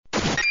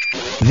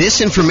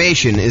This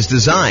information is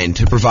designed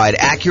to provide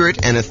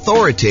accurate and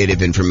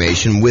authoritative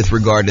information with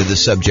regard to the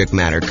subject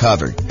matter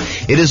covered.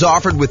 It is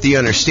offered with the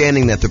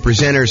understanding that the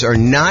presenters are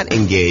not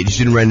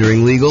engaged in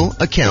rendering legal,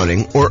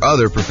 accounting, or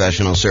other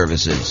professional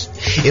services.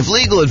 If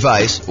legal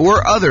advice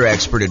or other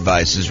expert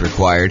advice is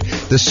required,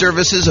 the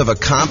services of a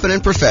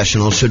competent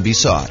professional should be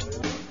sought.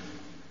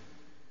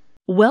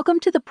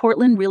 Welcome to the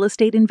Portland Real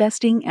Estate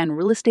Investing and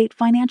Real Estate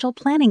Financial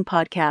Planning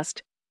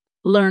Podcast.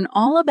 Learn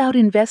all about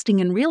investing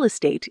in real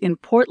estate in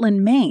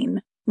Portland,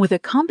 Maine, with a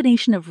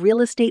combination of real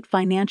estate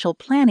financial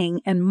planning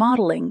and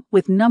modeling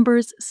with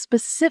numbers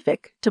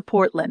specific to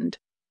Portland,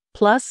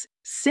 plus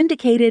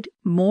syndicated,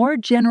 more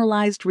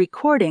generalized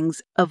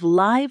recordings of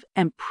live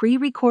and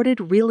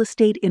pre-recorded real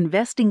estate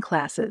investing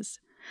classes,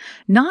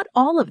 not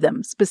all of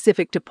them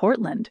specific to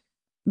Portland.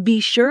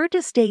 Be sure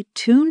to stay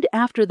tuned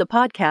after the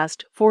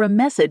podcast for a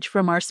message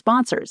from our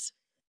sponsors.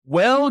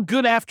 Well,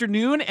 good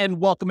afternoon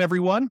and welcome,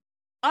 everyone.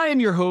 I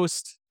am your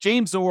host,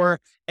 James Orr,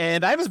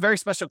 and I have a very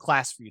special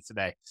class for you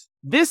today.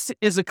 This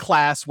is a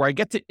class where I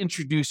get to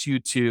introduce you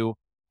to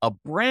a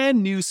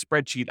brand new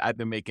spreadsheet I've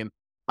been making.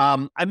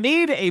 I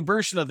made a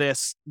version of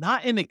this,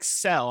 not in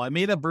Excel. I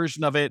made a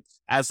version of it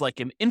as like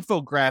an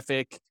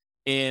infographic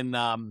in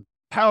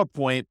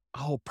PowerPoint,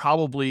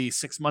 probably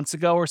 6 months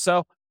ago or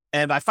so.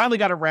 And I finally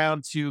got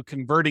around to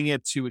converting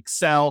it to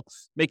Excel,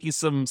 making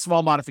some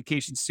small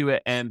modifications to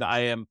it, and I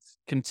am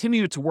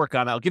continuing to work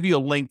on it. I'll give you a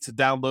link to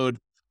download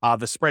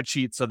the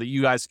spreadsheet so that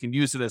you guys can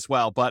use it as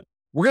well. But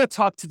we're going to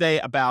talk today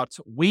about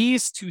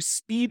ways to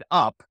speed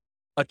up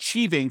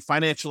achieving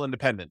financial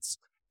independence.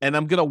 And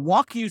I'm going to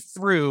walk you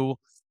through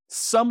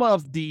some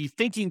of the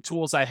thinking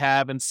tools I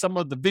have and some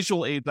of the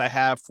visual aids I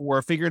have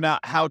for figuring out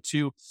how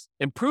to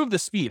improve the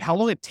speed, how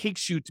long it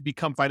takes you to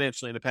become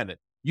financially independent,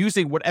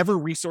 using whatever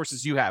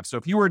resources you have. So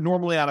if you were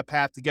normally on a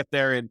path to get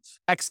there in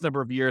X number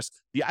of years,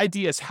 the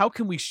idea is how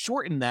can we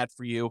shorten that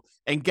for you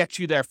and get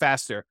you there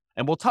faster?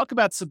 And we'll talk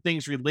about some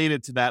things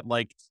related to that,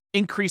 like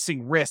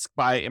increasing risk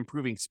by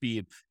improving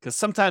speed, because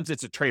sometimes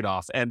it's a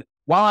trade-off. And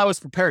while I was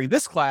preparing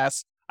this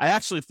class, I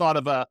actually thought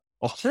of a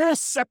whole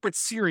separate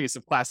series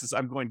of classes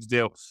I'm going to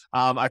do.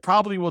 I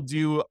probably will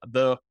do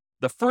the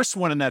first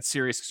one in that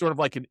series, sort of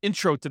like an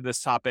intro to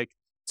this topic,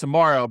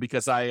 tomorrow,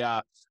 because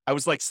I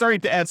was like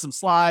starting to add some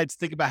slides,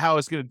 think about how I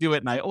was going to do it.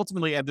 And I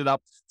ultimately ended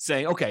up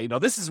saying, okay,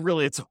 this is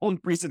really its own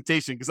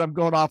presentation because I'm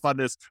going off on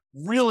this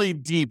really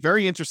deep,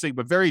 very interesting,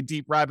 but very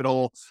deep rabbit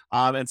hole.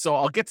 And so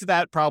I'll get to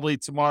that probably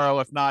tomorrow.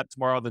 If not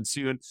tomorrow, then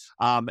soon.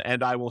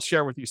 And I will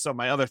share with you some of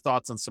my other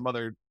thoughts on some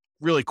other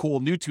really cool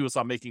new tools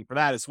I'm making for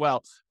that as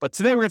well. But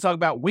today we're going to talk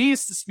about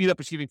ways to speed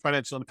up achieving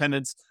financial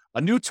independence,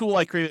 a new tool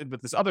I created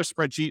with this other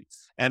spreadsheet,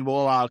 and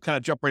we'll kind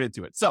of jump right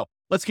into it. So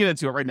let's get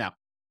into it right now.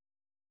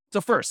 So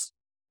first,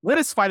 what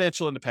is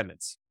financial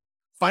independence?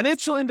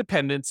 Financial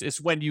independence is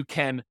when you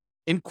can,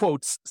 in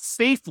quotes,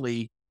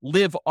 safely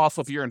live off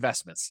of your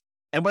investments.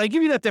 And when I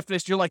give you that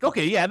definition, you're like,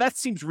 okay, yeah, that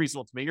seems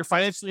reasonable to me. You're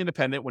financially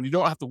independent when you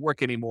don't have to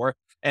work anymore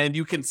and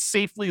you can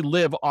safely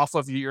live off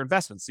of your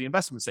investments, the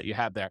investments that you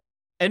have there.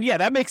 And yeah,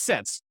 that makes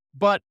sense,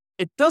 but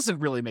it doesn't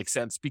really make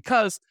sense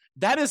because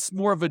that is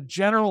more of a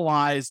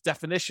generalized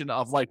definition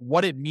of like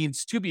what it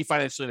means to be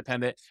financially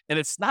independent. And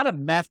it's not a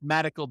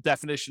mathematical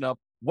definition of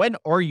when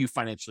are you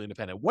financially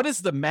independent? What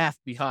is the math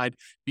behind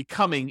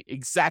becoming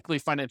exactly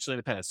financially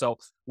independent? So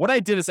what I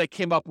did is I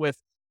came up with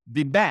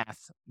the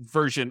math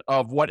version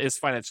of what is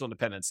financial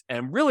independence.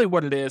 And really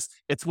what it is,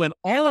 it's when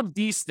all of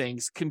these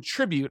things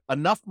contribute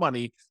enough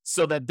money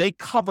so that they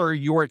cover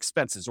your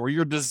expenses or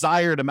your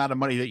desired amount of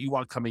money that you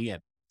want coming in.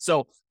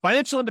 So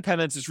financial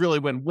independence is really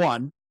when,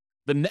 one,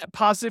 the net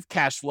positive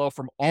cash flow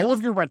from all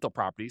of your rental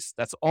properties,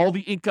 that's all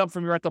the income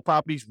from your rental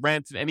properties,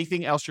 rent, and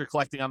anything else you're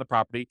collecting on the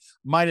property,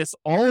 minus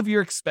all of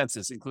your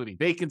expenses, including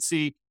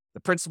vacancy,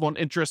 the principal and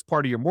interest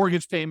part of your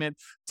mortgage payment,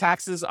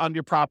 taxes on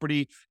your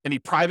property, any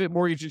private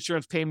mortgage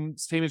insurance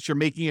payments you're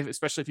making,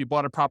 especially if you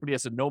bought a property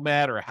as a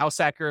nomad or a house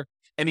hacker,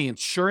 any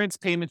insurance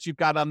payments you've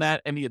got on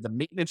that, any of the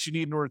maintenance you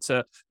need in order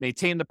to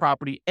maintain the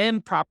property,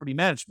 and property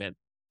management.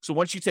 So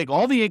once you take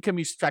all the income,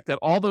 you subtract out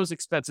all those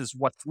expenses,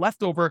 what's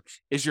left over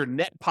is your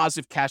net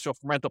positive cash flow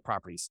from rental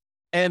properties.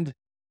 And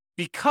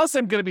because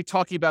I'm going to be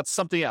talking about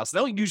something else, I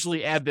don't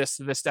usually add this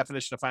to this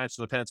definition of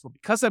financial independence, but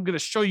because I'm going to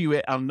show you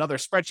it on another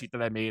spreadsheet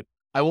that I made,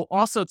 I will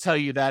also tell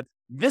you that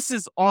this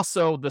is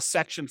also the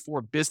section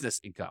for business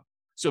income.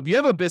 So if you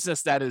have a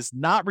business that is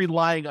not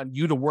relying on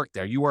you to work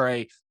there, you are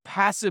a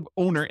passive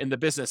owner in the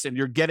business and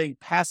you're getting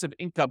passive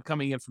income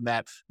coming in from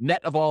that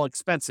net of all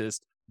expenses,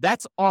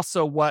 that's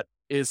also what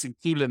is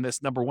included in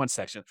this number one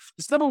section.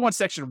 This number one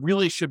section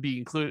really should be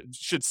included,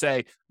 should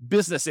say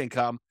business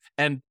income,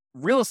 and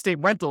real estate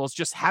rentals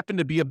just happen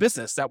to be a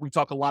business that we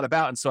talk a lot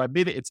about. And so I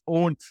made it its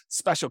own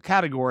special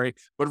category,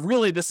 but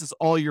really this is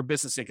all your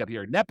business income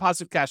here. Net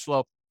positive cash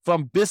flow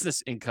from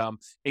business income,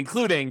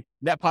 including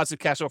net positive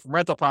cash flow from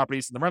rental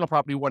properties. And the rental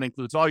property one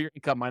includes all your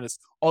income minus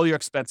all your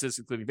expenses,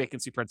 including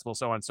vacancy, principal,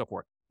 so on and so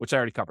forth, which I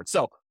already covered.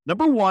 So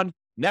number one,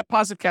 net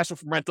positive cash flow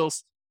from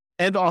rentals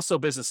and also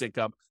business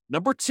income.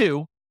 Number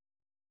two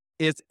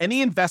is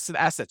any invested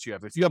assets you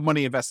have. If you have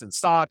money invested in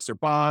stocks or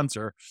bonds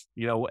or,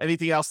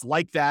 anything else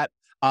like that,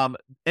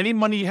 any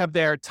money you have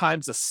there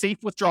times a safe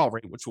withdrawal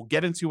rate, which we'll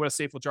get into what a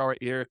safe withdrawal rate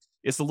here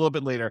is a little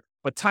bit later,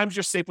 but times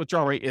your safe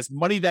withdrawal rate is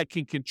money that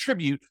can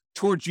contribute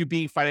towards you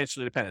being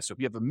financially independent. So if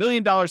you have $1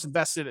 million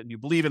invested and you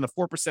believe in a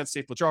 4%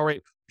 safe withdrawal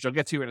rate, which I'll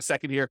get to in a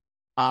second here,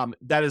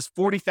 that is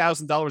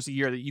 $40,000 a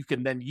year that you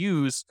can then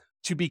use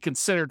to be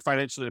considered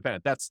financially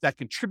independent. That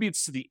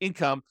contributes to the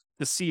income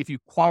to see if you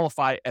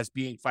qualify as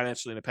being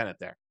financially independent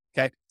there.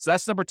 Okay. So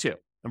that's number two.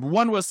 Number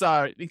one was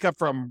income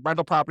from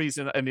rental properties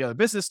and the other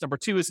business. Number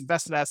two is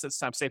invested assets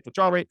times safe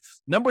withdrawal rate.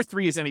 Number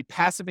three is any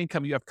passive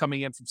income you have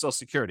coming in from Social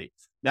Security.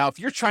 Now, if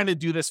you're trying to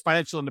do this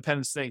financial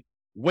independence thing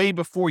way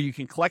before you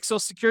can collect Social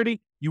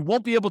Security, you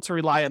won't be able to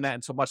rely on that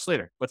until much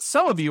later. But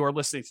some of you are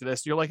listening to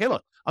this, you're like, hey,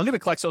 look, I'm going to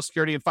collect Social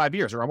Security in 5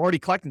 years, or I'm already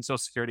collecting Social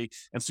Security.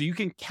 And so you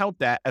can count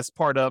that as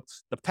part of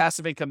the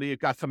passive income that you've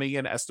got coming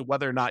in as to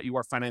whether or not you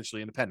are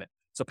financially independent.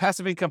 So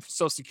passive income from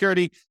Social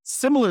Security.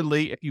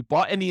 Similarly, if you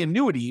bought any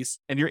annuities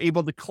and you're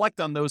able to collect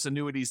on those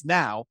annuities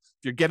now,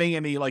 if you're getting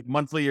any like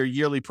monthly or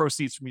yearly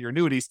proceeds from your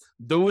annuities,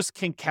 those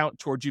can count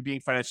towards you being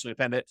financially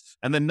independent.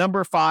 And then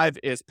number five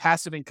is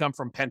passive income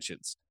from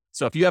pensions.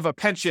 So if you have a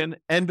pension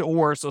and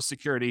or Social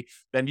Security,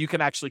 then you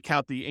can actually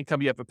count the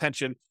income you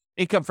have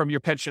income from your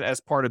pension as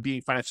part of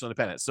being financially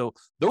independent. So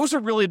those are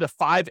really the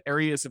 5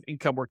 areas of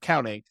income we're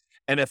counting.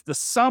 And if the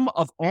sum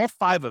of all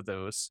 5 of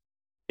those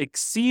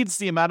exceeds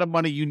the amount of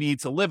money you need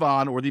to live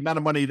on, or the amount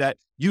of money that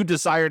you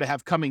desire to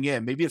have coming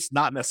in, maybe it's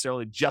not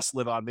necessarily just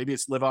live on, maybe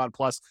it's live on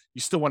plus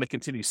you still want to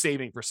continue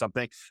saving for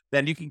something,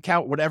 then you can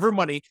count whatever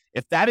money.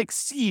 If that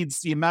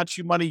exceeds the amount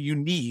of money you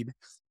need,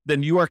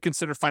 then you are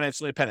considered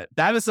financially independent.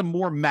 That is a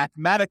more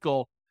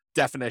mathematical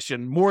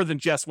definition, more than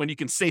just when you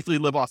can safely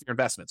live off your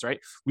investments,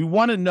 right? We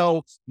want to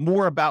know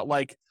more about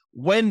like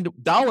when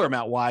dollar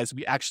amount wise,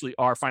 we actually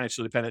are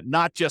financially independent,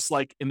 not just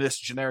like in this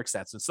generic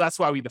sense. And so that's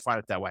why we define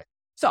it that way.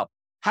 So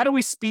how do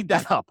we speed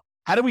that up?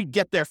 How do we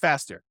get there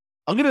faster?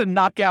 I'm going to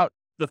knock out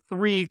the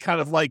 3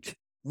 kind of like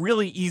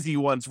really easy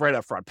ones right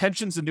up front: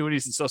 pensions,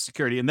 annuities, and Social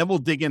Security. And then we'll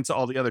dig into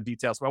all the other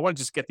details, but I want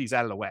to just get these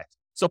out of the way.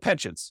 So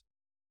pensions.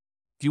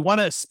 If you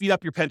want to speed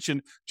up your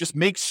pension, just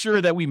make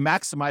sure that we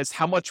maximize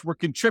how much we're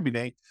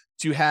contributing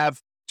to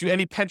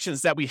any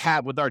pensions that we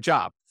have with our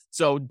job.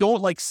 So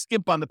don't like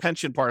skimp on the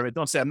pension part of it.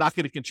 Don't say, I'm not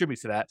going to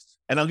contribute to that.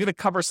 And I'm going to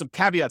cover some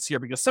caveats here,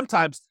 because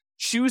sometimes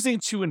choosing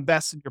to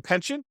invest in your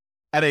pension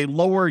at a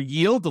lower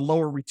yield, the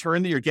lower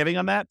return that you're getting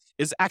on that,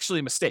 is actually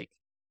a mistake.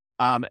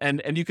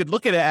 And you could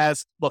look at it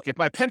as, look, if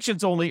my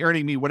pension's only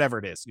earning me whatever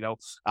it is,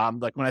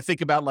 like when I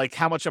think about like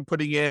how much I'm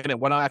putting in and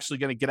when I'm actually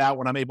going to get out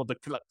when I'm able to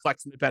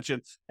collect the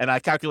pension, and I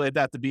calculate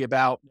that to be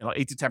about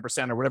 8 to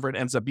 10% or whatever it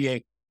ends up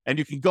being, and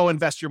you can go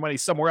invest your money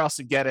somewhere else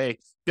and get a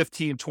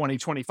 15, 20,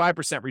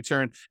 25%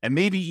 return, and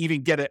maybe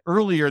even get it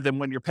earlier than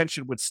when your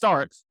pension would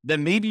start,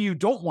 then maybe you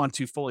don't want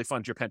to fully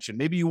fund your pension.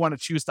 Maybe you want to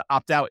choose to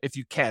opt out if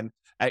you can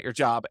at your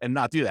job and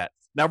not do that.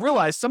 Now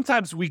realize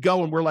sometimes we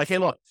go and we're like, hey,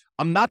 look,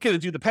 I'm not going to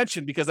do the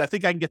pension because I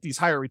think I can get these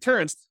higher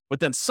returns, but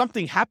then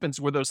something happens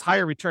where those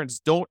higher returns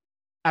don't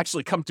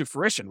actually come to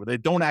fruition, where they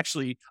don't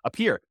actually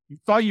appear. You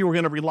thought you were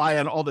going to rely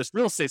on all this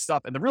real estate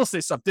stuff, and the real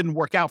estate stuff didn't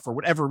work out for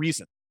whatever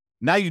reason.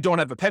 Now you don't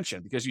have a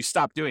pension because you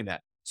stopped doing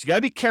that. So you got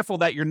to be careful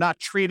that you're not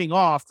trading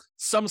off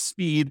some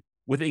speed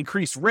with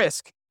increased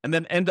risk and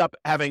then end up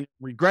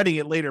regretting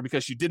it later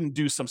because you didn't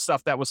do some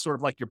stuff that was sort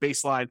of like your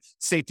baseline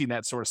safety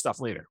net sort of stuff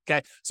later.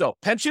 Okay. So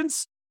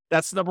pensions,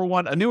 that's number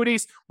one.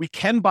 Annuities, we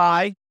can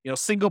buy,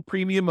 single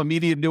premium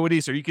immediate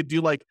annuities, or you could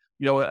do like,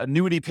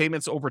 annuity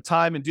payments over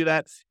time and do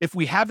that if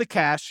we have the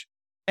cash.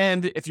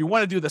 And if you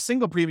want to do the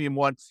single premium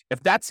one,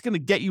 if that's going to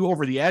get you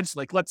over the edge,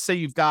 like let's say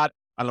you've got,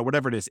 I don't know,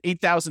 whatever it is,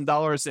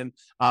 $8,000 in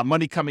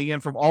money coming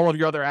in from all of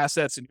your other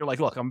assets. And you're like,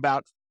 look, I'm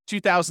about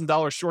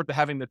 $2,000 short to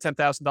having the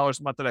 $10,000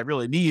 a month that I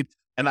really need.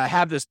 And I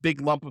have this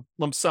big lump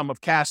sum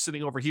of cash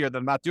sitting over here that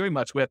I'm not doing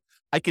much with.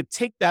 I could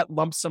take that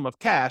lump sum of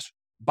cash,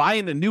 buy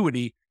an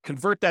annuity,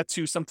 convert that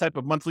to some type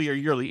of monthly or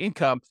yearly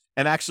income,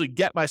 and actually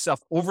get myself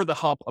over the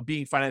hump of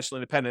being financially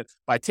independent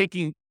by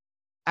taking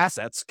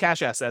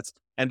cash assets,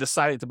 and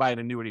deciding to buy an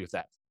annuity with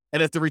that.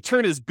 And if the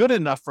return is good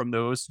enough from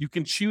those, you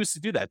can choose to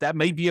do that. That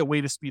may be a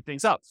way to speed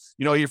things up.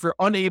 If you're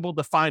unable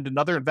to find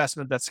another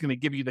investment that's going to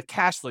give you the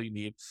cash flow you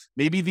need,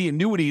 maybe the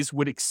annuities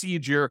would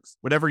exceed your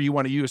whatever you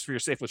want to use for your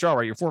safe withdrawal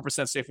rate, your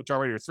 4% safe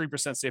withdrawal rate, or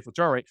 3% safe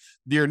withdrawal rate.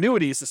 The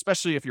annuities,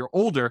 especially if you're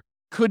older,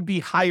 could be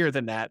higher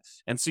than that.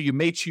 And so you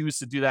may choose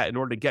to do that in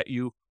order to get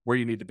you where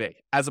you need to be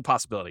as a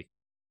possibility.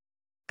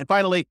 And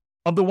finally,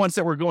 of the ones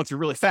that we're going through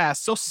really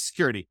fast, Social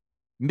Security.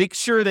 Make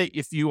sure that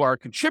if you are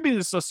contributing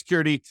to Social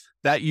Security,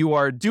 that you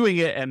are doing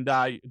it and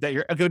that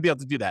you're going to be able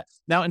to do that.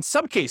 Now, in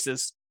some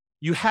cases,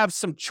 you have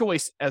some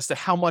choice as to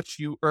how much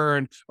you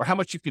earn or how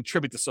much you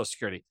contribute to Social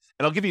Security.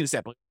 And I'll give you an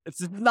example.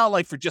 It's not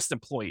like for just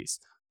employees.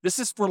 This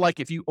is for like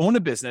if you own a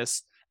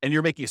business and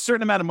you're making a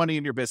certain amount of money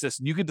in your business,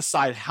 and you can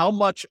decide how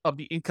much of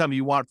the income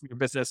you want from your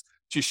business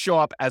to show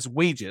up as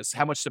wages,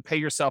 how much to pay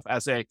yourself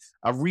as a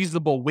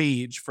reasonable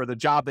wage for the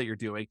job that you're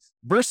doing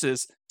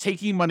versus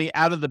taking money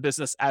out of the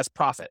business as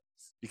profit.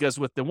 Because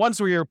with the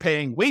ones where you're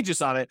paying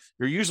wages on it,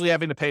 you're usually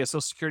having to pay a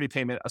Social Security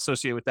payment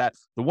associated with that.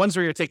 The ones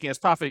where you're taking as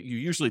profit, you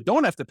usually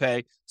don't have to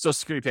pay Social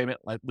Security payment.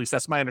 At least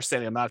that's my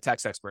understanding. I'm not a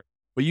tax expert.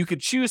 But you could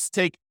choose to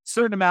take a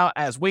certain amount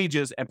as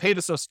wages and pay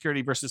the Social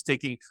Security versus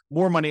taking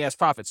more money as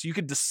profit. So you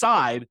could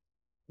decide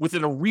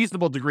within a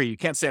reasonable degree. You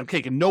can't say, I'm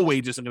taking no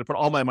wages, I'm going to put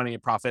all my money in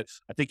profit.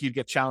 I think you'd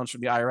get challenged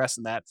from the IRS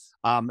in that.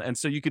 And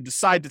so you could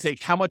decide to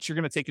take how much you're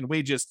going to take in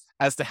wages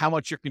as to how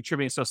much you're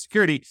contributing to Social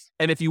Security.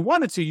 And if you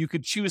wanted to, you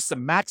could choose to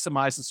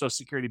maximize the Social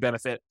Security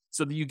benefit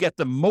so that you get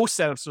the most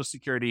out of Social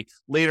Security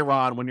later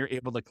on when you're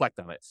able to collect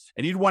on it.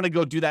 And you'd want to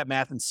go do that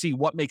math and see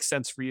what makes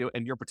sense for you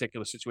in your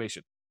particular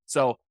situation.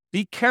 So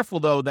be careful,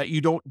 though, that you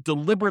don't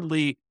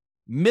deliberately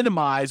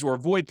minimize or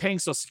avoid paying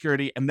Social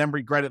Security and then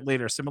regret it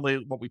later.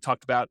 Similarly, what we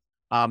talked about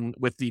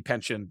with the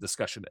pension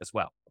discussion as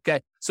well.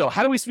 Okay. So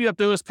how do we speed up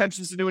those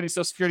pensions, annuities,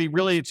 Social Security?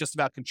 Really, it's just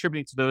about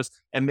contributing to those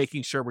and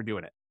making sure we're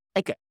doing it.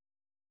 Okay.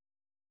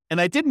 And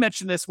I did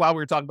mention this while we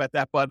were talking about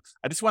that, but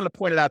I just wanted to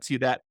point it out to you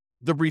that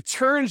the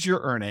returns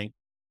you're earning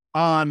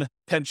on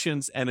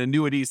pensions and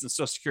annuities and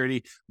Social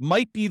Security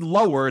might be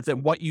lower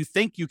than what you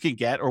think you can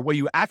get or what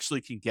you actually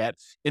can get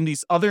in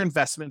these other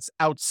investments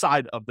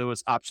outside of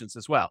those options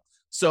as well.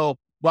 So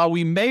while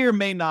we may or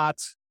may not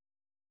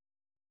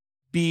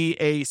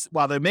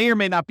while there may or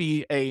may not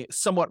be a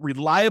somewhat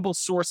reliable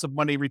source of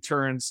money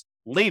returns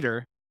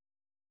later,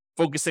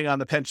 focusing on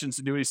the pensions,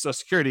 annuities, Social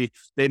Security,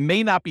 they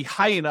may not be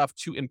high enough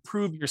to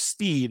improve your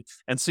speed.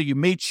 And so you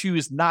may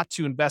choose not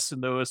to invest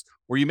in those,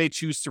 or you may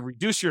choose to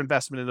reduce your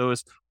investment in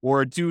those,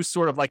 or do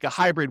sort of like a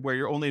hybrid where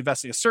you're only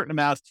investing a certain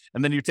amount,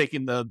 and then you're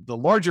taking the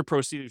larger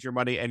proceeds of your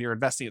money and you're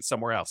investing it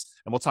somewhere else.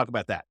 And we'll talk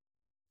about that.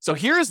 So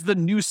here's the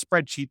new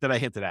spreadsheet that I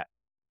hinted at.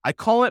 I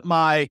call it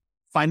my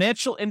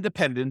financial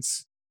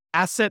independence,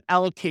 asset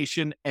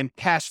allocation, and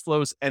cash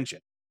flows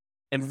engine.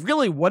 And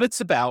really what it's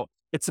about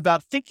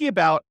thinking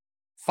about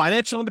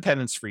financial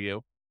independence for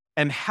you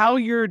and how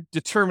you're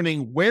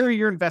determining where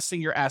you're investing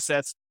your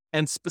assets,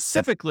 and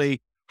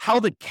specifically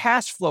how the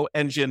cash flow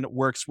engine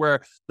works,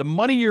 where the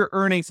money you're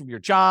earning from your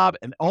job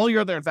and all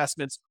your other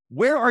investments,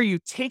 where are you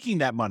taking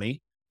that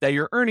money that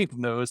you're earning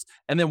from those?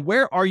 And then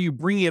where are you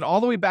bringing it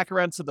all the way back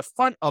around to the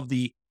front of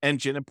the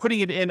engine and putting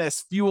it in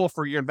as fuel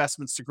for your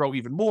investments to grow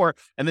even more?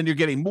 And then you're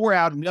getting more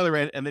out on the other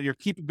end, and then you're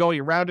keep going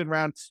around and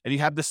around, and you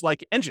have this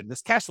like engine,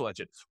 this cash flow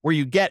engine, where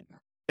you get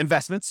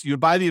investments, you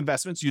buy the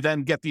investments, you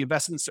then get the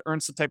investments to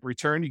earn some type of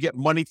return, you get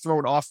money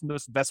thrown off from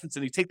those investments,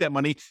 and you take that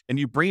money and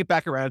you bring it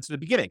back around to the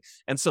beginning.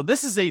 And so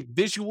this is a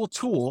visual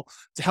tool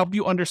to help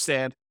you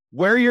understand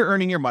where you're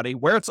earning your money,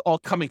 where it's all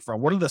coming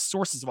from, what are the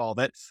sources of all of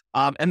it,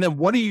 and then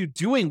what are you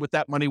doing with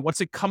that money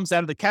once it comes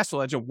out of the cash flow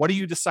engine? What are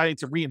you deciding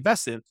to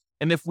reinvest in?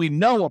 And if we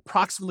know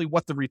approximately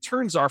what the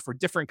returns are for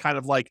different kind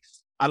of like,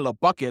 I don't know,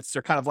 buckets,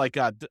 they're kind of like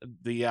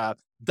the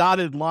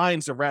dotted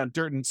lines around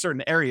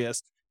certain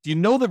areas. Do you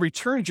know the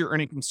returns you're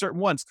earning from certain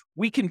ones?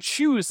 We can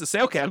choose to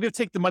say, okay, I'm going to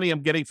take the money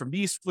I'm getting from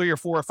these 3 or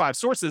 4 or 5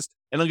 sources,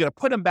 and I'm going to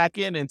put them back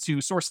into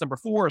source number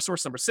 4 or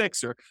source number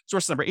 6 or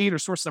source number 8 or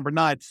source number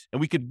 9.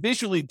 And we could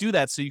visually do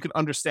that so you can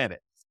understand it.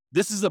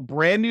 This is a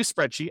brand new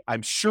spreadsheet.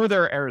 I'm sure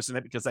there are errors in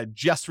it because I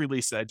just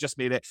released it. I just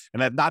made it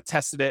and I've not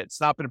tested it.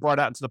 It's not been brought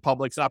out into the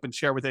public. It's not been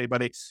shared with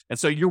anybody. And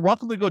so you're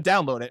welcome to go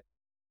download it,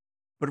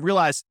 but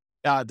realize,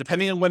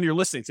 depending on when you're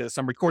listening to this,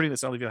 I'm recording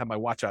this. I don't even have my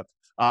watch up.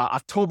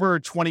 October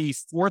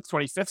 24th,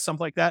 25th,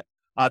 something like that,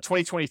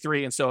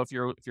 2023. And so if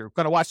you're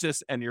going to watch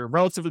this and you're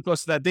relatively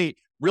close to that date,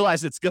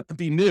 realize it's going to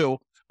be new.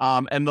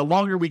 And the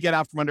longer we get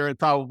out from under it,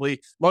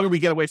 probably longer we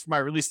get away from my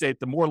release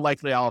date, the more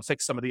likely I'll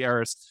fix some of the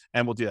errors,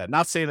 and we'll do that.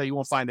 Not saying that you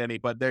won't find any,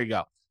 but there you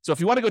go. So if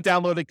you want to go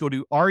download it, go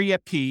to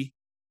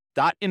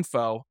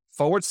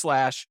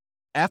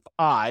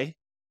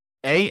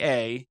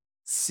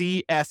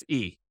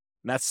refp.info/FIAACFE.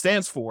 And that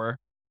stands for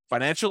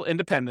Financial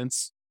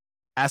Independence,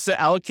 Asset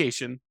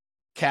Allocation,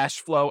 Cash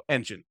Flow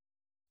Engine.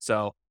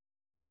 So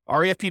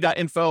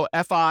refp.info,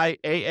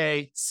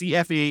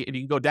 FIAACFE, and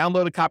you can go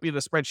download a copy of the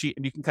spreadsheet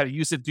and you can kind of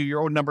use it, do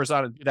your own numbers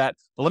on it, and do that.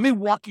 But let me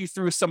walk you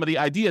through some of the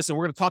ideas, and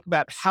we're going to talk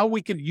about how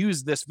we can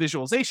use this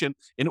visualization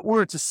in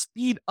order to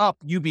speed up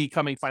you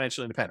becoming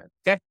financially independent.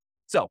 Okay.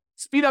 So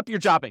speed up your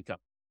job income.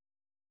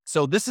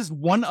 So this is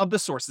one of the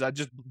sources. I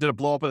just did a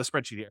blow up of the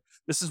spreadsheet here.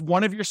 This is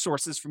one of your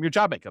sources from your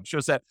job income.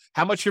 Shows that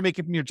how much you're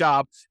making from your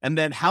job and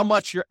then how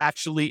much you're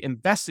actually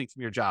investing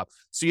from your job.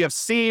 So you have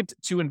saved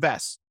to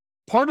invest.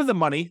 Part of the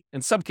money,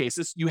 in some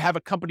cases, you have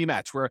a company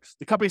match where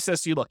the company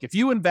says to you, look, if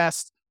you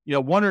invest,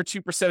 1 or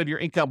 2% of your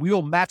income, we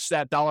will match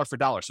that dollar for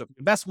dollar. So if you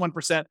invest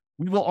 1%,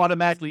 we will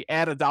automatically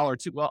add add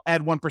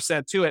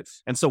 1% to it.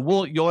 And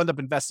so you'll end up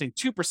investing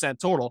 2%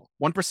 total,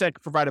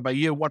 1% provided by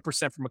you,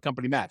 1% from a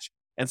company match.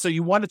 And so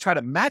you want to try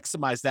to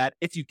maximize that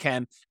if you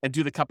can and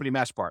do the company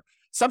match part.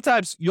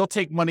 Sometimes you'll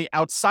take money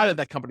outside of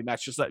that company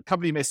match. Just that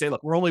company may say,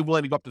 look, we're only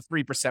willing to go up to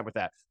 3% with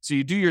that. So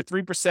you do your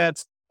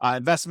 3%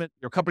 investment,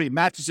 your company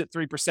matches it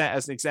 3%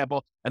 as an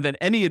example. And then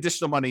any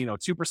additional money,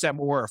 2%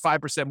 more or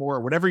 5% more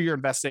or whatever you're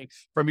investing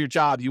from your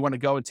job, you want to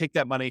go and take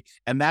that money.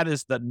 And that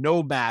is the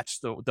no match,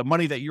 the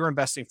money that you're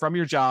investing from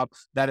your job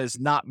that is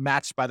not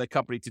matched by the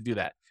company to do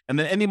that. And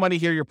then any money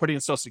here you're putting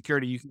in Social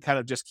Security, you can kind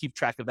of just keep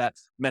track of that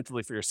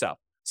mentally for yourself.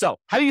 So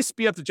how do you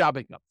speed up the job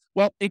income?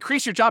 Well,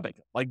 increase your job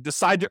income. Like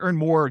decide to earn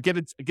more, or get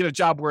a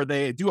job where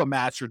they do a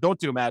match or don't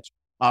do a match,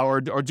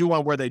 or do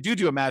one where they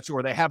do a match,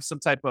 or they have some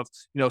type of,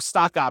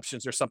 stock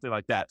options or something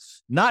like that.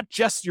 Not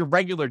just your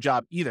regular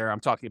job either.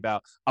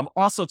 I'm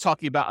also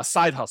talking about a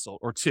side hustle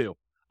or two.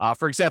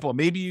 For example,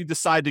 maybe you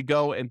decide to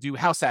go and do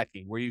house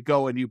hacking, where you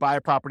go and you buy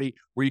a property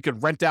where you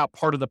could rent out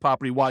part of the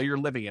property while you're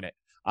living in it.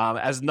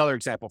 As another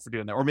example for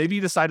doing that. Or maybe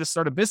you decide to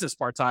start a business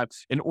part-time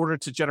in order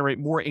to generate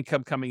more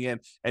income coming in,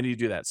 and you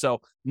do that.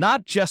 So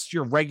not just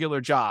your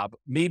regular job,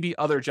 maybe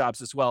other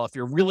jobs as well. If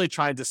you're really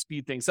trying to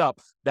speed things up,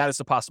 that is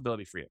a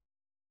possibility for you.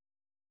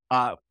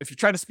 If you're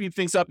trying to speed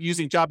things up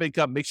using job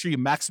income, make sure you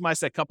maximize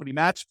that company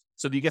match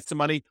so that you get some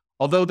money.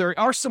 Although there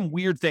are some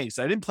weird things.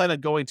 I didn't plan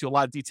on going into a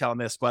lot of detail on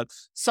this, but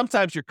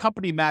sometimes your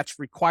company match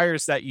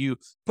requires that you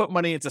put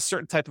money into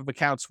certain type of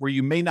accounts where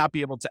you may not be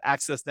able to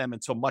access them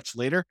until much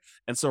later.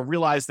 And so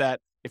realize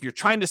that if you're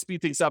trying to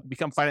speed things up and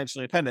become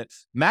financially independent,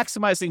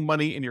 maximizing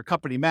money in your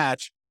company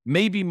match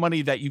may be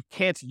money that you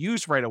can't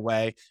use right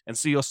away. And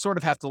so you'll sort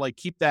of have to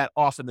keep that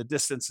off in the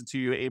distance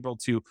until you're able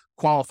to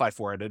qualify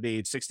for it at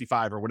age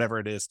 65 or whatever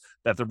it is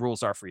that the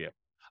rules are for you.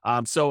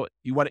 So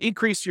you want to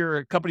increase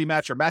your company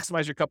match or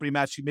maximize your company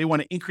match. You may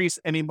want to increase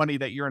any money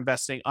that you're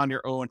investing on your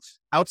own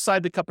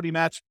outside the company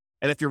match.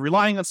 And if you're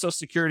relying on Social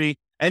Security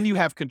and you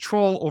have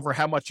control over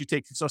how much you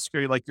take from Social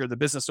Security, like you're the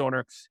business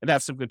owner and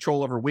have some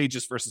control over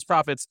wages versus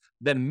profits,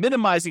 then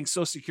minimizing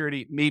Social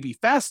Security may be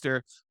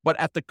faster, but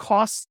at the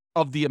cost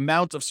of the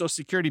amount of Social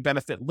Security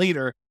benefit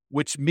later,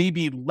 which may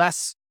be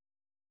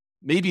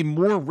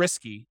more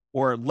risky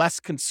or less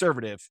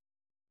conservative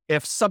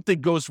if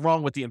something goes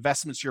wrong with the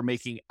investments you're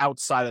making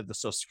outside of the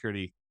Social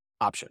Security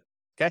option.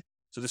 Okay.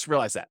 So just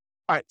realize that.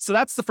 All right. So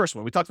that's the first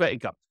one. We talked about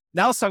income.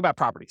 Now let's talk about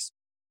properties.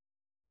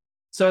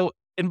 So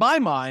in my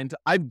mind,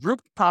 I've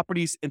grouped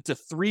properties into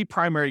three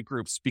primary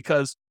groups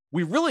because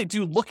we really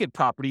do look at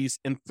properties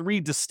in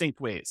three distinct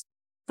ways.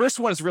 First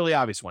one is a really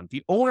obvious one,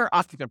 the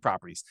owner-occupant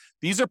properties.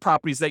 These are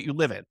properties that you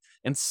live in.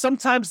 And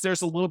sometimes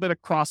there's a little bit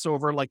of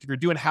crossover, like if you're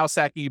doing house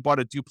hacking, you bought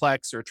a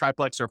duplex or a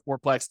triplex or a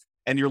fourplex,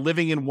 and you're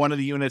living in one of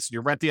the units and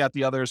you're renting out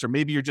the others, or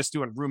maybe you're just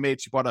doing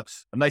roommates. You bought a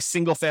nice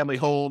single family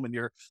home and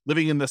you're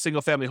living in the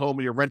single family home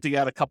and you're renting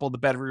out a couple of the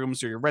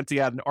bedrooms, or you're renting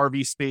out an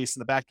RV space in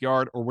the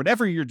backyard, or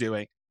whatever you're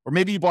doing. Or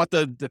maybe you bought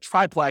the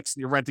triplex and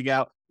you're renting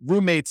out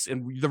roommates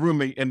in the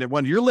room and the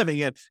one you're living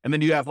in. And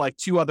then you have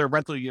two other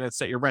rental units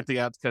that you're renting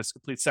out because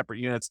complete separate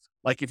units.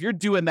 If you're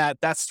doing that,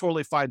 that's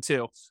totally fine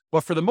too.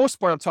 But for the most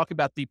part, I'm talking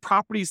about the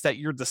properties that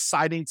you're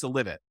deciding to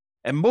live in.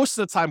 And most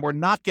of the time, we're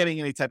not getting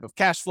any type of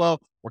cash flow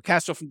or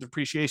cash flow from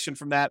depreciation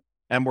from that.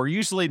 And we're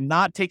usually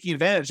not taking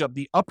advantage of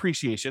the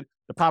appreciation,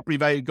 the property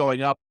value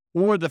going up,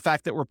 or the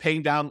fact that we're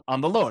paying down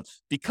on the loan,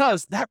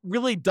 because that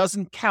really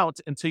doesn't count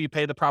until you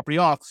pay the property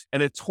off,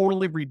 and it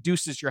totally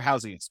reduces your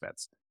housing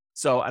expense.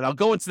 So, and I'll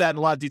go into that in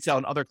a lot of detail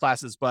in other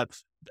classes, but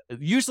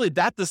usually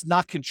that does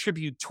not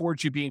contribute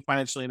towards you being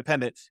financially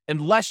independent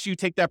unless you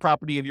take that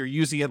property and you're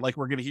using it, like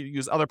we're going to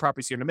use other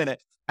properties here in a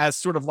minute, as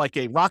sort of like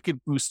a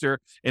rocket booster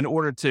in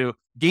order to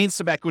gain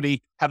some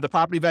equity, have the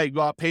property value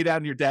go up, pay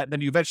down your debt, and then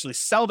you eventually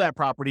sell that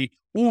property,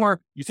 or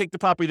you take the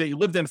property that you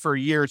lived in for a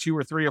year or two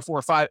or three or four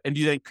or five, and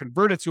you then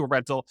convert it to a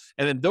rental.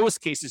 And in those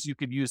cases, you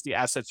could use the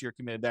assets you're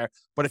committed there.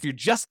 But if you're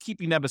just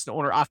keeping them as an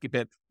owner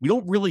occupant, we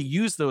don't really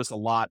use those a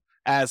lot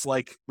as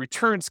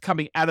returns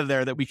coming out of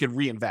there that we could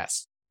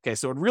reinvest. Okay,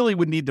 so it really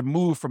would need to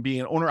move from being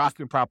an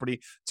owner-occupant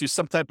property to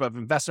some type of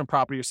investment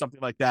property or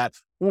something like that,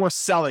 or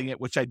selling it,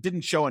 which I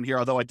didn't show in here,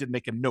 although I did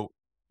make a note.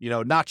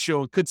 Not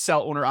shown, could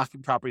sell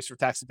owner-occupant properties for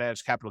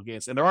tax-advantaged capital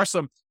gains. And there are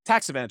some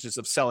tax advantages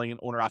of selling an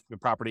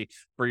owner-occupant property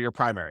for your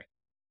primary.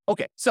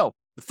 Okay, so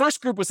the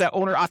first group was that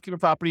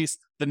owner-occupant properties.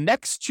 The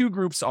next two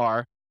groups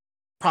are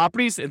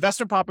properties,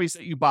 investment properties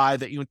that you buy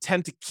that you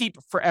intend to keep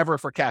forever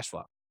for cash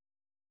flow.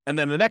 And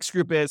then the next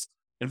group is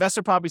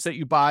investment properties that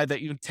you buy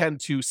that you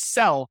intend to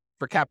sell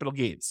for capital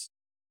gains.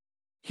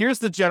 Here's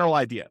the general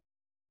idea.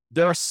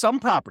 There are some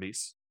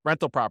properties,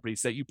 rental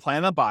properties, that you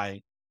plan on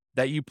buying,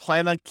 that you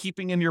plan on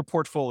keeping in your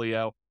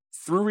portfolio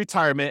through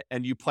retirement,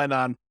 and you plan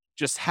on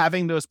just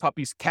having those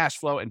puppies cash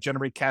flow and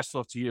generate cash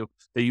flow to you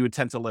that you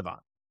intend to live on.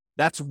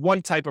 That's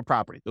one type of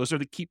property. Those are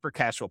the keep for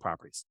cash flow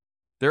properties.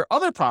 There are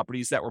other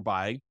properties that we're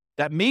buying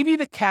that maybe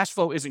the cash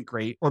flow isn't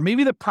great, or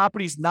maybe the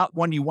property is not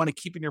one you want to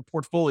keep in your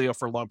portfolio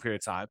for a long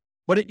period of time,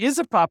 but it is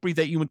a property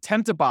that you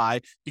intend to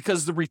buy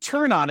because the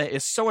return on it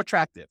is so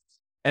attractive.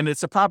 And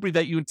it's a property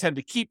that you intend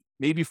to keep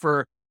maybe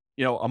for,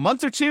 a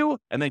month or two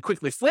and then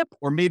quickly flip,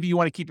 or maybe you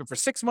want to keep it for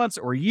 6 months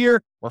or a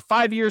year or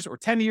 5 years or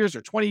 10 years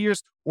or 20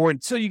 years, or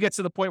until you get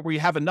to the point where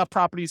you have enough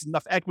properties,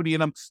 enough equity in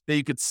them that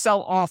you could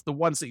sell off the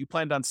ones that you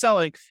planned on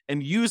selling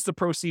and use the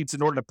proceeds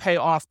in order to pay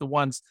off the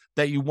ones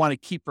that you want to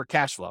keep for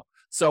cash flow.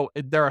 So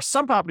there are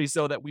some properties,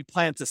 though, that we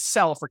plan to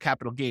sell for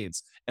capital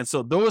gains. And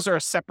so those are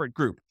a separate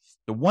group.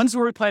 The ones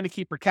where we plan to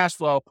keep for cash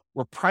flow,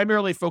 we're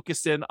primarily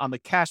focused in on the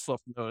cash flow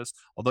from those,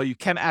 although you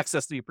can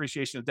access the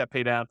appreciation of debt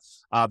pay down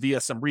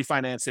via some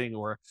refinancing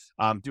or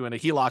doing a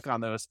HELOC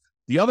on those.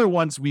 The other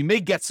ones, we may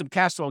get some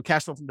cash flow and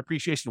cash flow from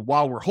depreciation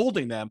while we're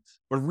holding them,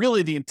 but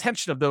really the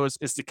intention of those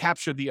is to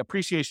capture the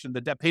appreciation,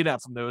 the debt pay down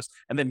from those,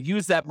 and then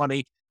use that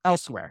money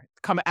elsewhere,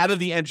 come out of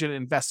the engine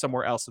and invest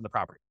somewhere else in the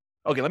property.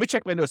 Okay, let me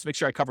check my notes to make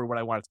sure I covered what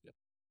I wanted to do.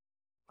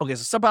 Okay,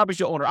 so some properties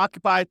you'll own or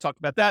occupy, talked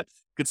about that.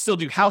 You could still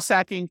do house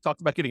hacking, talked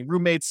about getting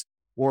roommates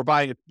or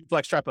buying a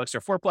duplex, triplex,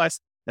 or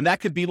fourplex. And that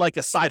could be like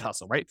a side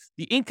hustle, right?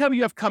 The income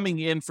you have coming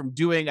in from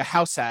doing a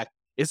house hack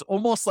is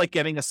almost like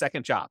getting a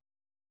second job,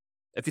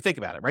 if you think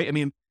about it, right? I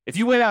mean, if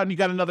you went out and you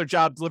got another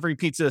job delivering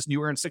pizzas and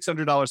you earn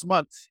 $600 a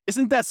month,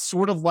 isn't that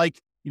sort of like,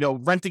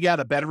 renting out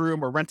a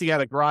bedroom or renting out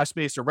a garage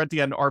space or renting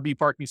out an RV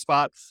parking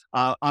spot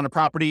on a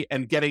property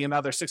and getting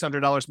another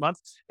 $600 a month?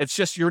 It's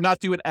just you're not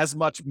doing as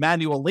much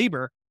manual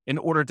labor in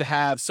order to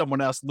have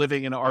someone else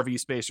living in an RV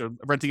space or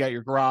renting out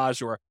your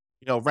garage or,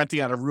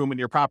 renting out a room in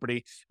your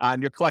property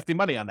and you're collecting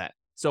money on that.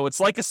 So it's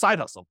like a side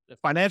hustle. It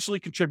financially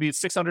contributes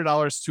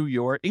 $600 to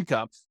your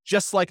income,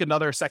 just like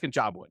another second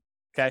job would.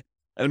 Okay.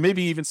 And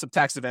maybe even some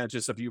tax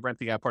advantages of you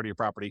renting out part of your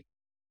property,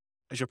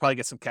 as you'll probably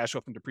get some cash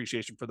flow from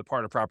depreciation for the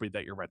part of property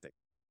that you're renting.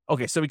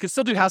 Okay. So we can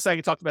still do house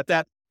hacking, talked about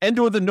that, and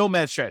or the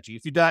nomad strategy.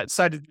 If you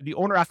decide to do the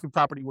owner occupant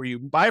property where you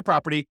buy a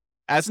property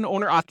as an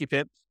owner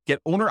occupant, get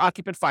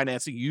owner-occupant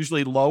financing,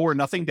 usually low or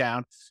nothing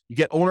down. You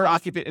get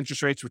owner-occupant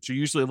interest rates, which are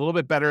usually a little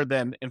bit better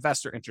than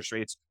investor interest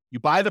rates. You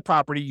buy the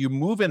property, you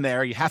move in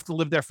there. You have to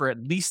live there for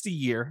at least a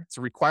year. It's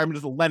a requirement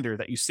of the lender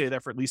that you stay there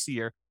for at least a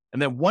year.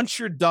 And then once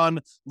you're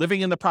done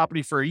living in the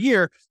property for a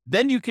year,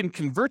 then you can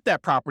convert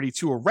that property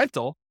to a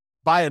rental,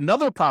 buy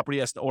another property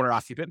as the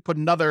owner-occupant, put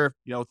another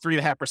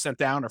 3.5%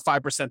 down or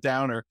 5%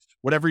 down or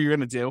whatever you're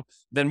going to do,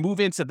 then move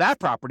into that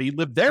property,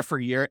 live there for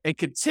a year, and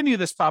continue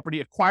this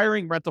property,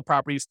 acquiring rental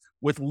properties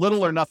with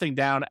little or nothing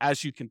down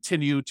as you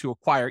continue to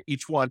acquire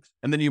each one.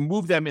 And then you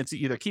move them into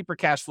either keeper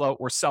cash flow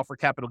or sell for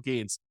capital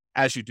gains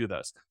as you do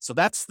those. So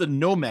that's the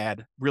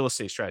nomad real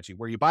estate strategy,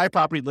 where you buy a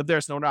property, live there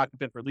as an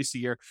owner-occupant for at least a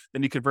year,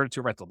 then you convert it to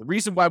a rental. The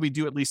reason why we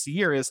do at least a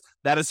year is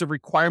that is a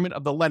requirement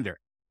of the lender.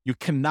 You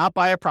cannot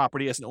buy a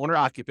property as an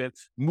owner-occupant,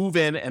 move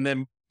in, and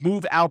then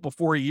move out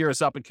before a year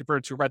is up and convert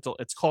it to a rental.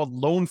 It's called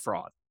loan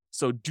fraud.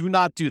 So do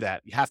not do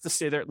that. You have to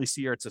stay there at least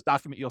a year. It's a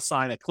document you'll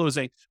sign at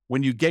closing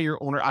when you get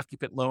your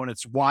owner-occupant loan.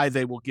 It's why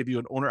they will give you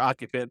an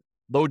owner-occupant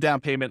low down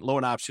payment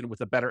loan option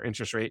with a better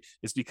interest rate,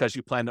 is because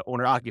you plan to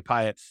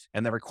owner-occupy it,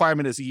 and the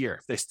requirement is a year.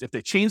 If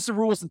they change the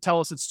rules and tell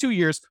us it's 2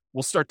 years,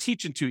 we'll start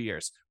teaching 2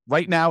 years.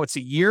 Right now, it's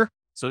a year,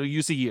 so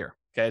use a year.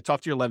 Okay,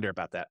 talk to your lender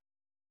about that.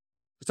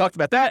 We talked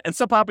about that. And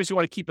some properties you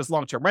want to keep as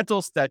long-term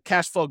rentals. That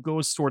cash flow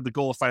goes toward the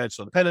goal of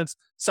financial independence.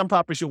 Some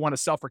properties you'll want to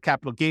sell for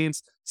capital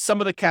gains. Some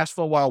of the cash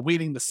flow while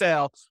waiting the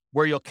sale,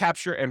 where you'll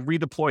capture and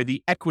redeploy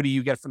the equity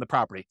you get from the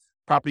property.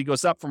 Property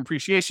goes up from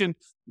appreciation,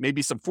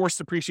 maybe some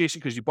forced appreciation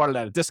because you bought it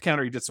at a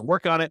discount or you did some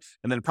work on it,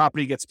 and then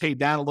property gets paid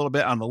down a little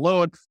bit on the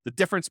loan. The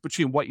difference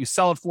between what you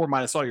sell it for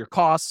minus all your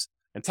costs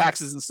and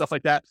taxes and stuff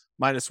like that,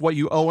 minus what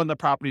you owe on the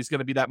property, is going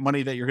to be that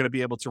money that you're going to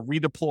be able to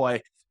redeploy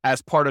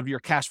as part of your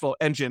cash flow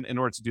engine in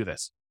order to do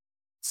this.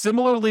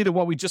 Similarly to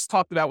what we just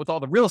talked about with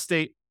all the real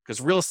estate, because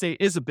real estate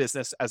is a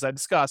business, as I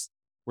discussed,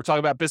 we're talking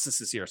about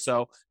businesses here.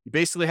 So you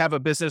basically have a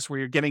business where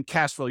you're getting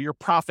cash flow, your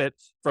profit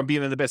from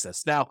being in the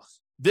business. Now,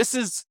 this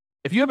is,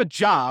 if you have a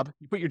job,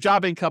 you put your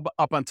job income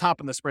up on top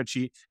in the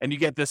spreadsheet and you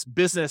get this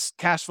business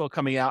cash flow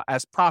coming out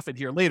as profit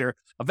here later.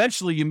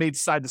 Eventually, you may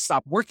decide to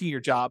stop working your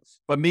job,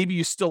 but maybe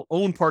you still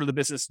own part of the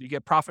business and you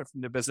get profit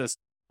from the business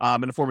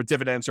in the form of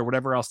dividends or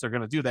whatever else they're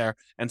going to do there.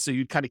 And so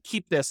you kind of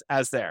keep this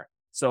as there.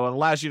 So it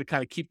allows you to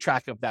kind of keep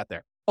track of that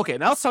there. Okay,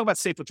 now let's talk about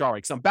safe withdrawal rate,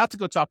 because I'm about to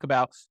go talk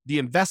about the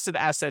invested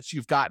assets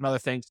you've got and other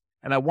things.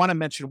 And I want to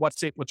mention what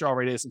safe withdrawal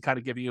rate is and kind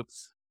of give you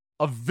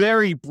a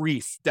very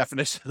brief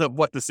definition of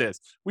what this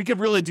is. We could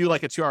really do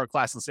like a 2-hour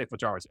class on safe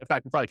withdrawal rates. In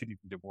fact, we probably could even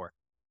do more.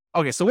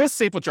 Okay, so where's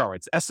safe withdrawal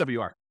rates?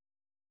 SWR.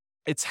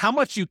 It's how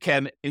much you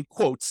can, in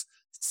quotes,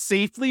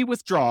 safely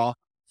withdraw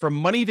from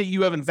money that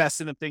you have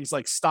invested in things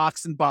like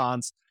stocks and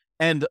bonds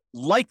and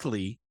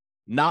likely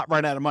not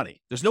run out of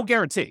money. There's no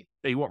guarantee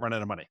that you won't run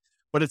out of money,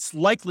 but it's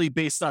likely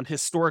based on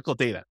historical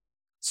data.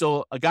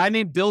 So a guy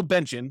named Bill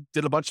Bengen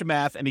did a bunch of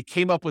math and he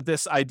came up with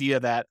this idea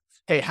that,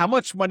 hey, how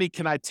much money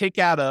can I take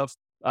out of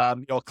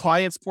a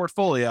client's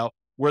portfolio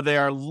where they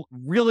are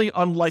really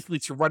unlikely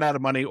to run out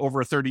of money over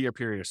a 30-year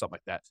period or something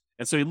like that.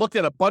 And so he looked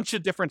at a bunch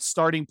of different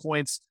starting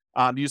points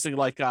using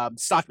like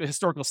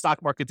historical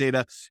stock market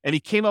data, and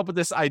he came up with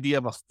this idea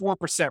of a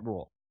 4%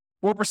 rule.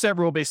 4%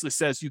 rule basically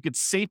says you could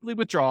safely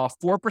withdraw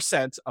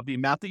 4% of the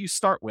amount that you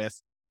start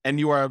with, and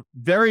you are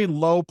very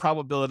low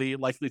probability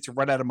likely to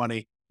run out of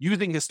money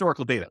using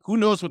historical data. Who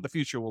knows what the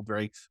future will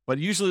bring, but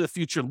usually the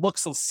future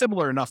looks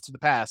similar enough to the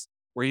past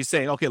where he's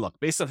saying, okay, look,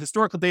 based on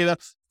historical data,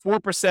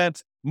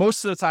 4%,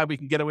 most of the time we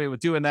can get away with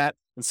doing that.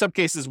 In some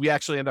cases, we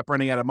actually end up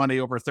running out of money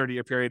over a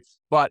 30-year period,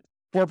 but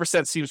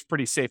 4% seems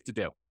pretty safe to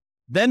do.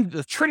 Then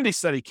the Trinity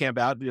study came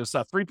out. It was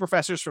 3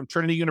 professors from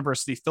Trinity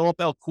University,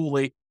 Philip L.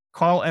 Cooley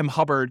Carl M.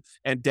 Hubbard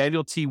and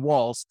Daniel T.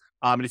 Walls.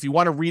 And if you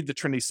want to read the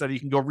Trinity study, you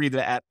can go read it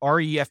at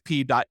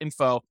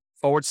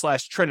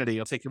refp.info/Trinity.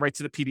 It'll take you right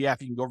to the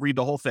PDF. You can go read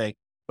the whole thing.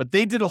 But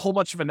they did a whole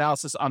bunch of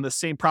analysis on the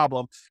same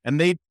problem.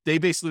 And they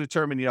basically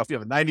determined, if you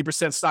have a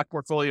 90% stock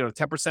portfolio, or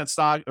 10%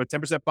 stock, or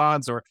 10%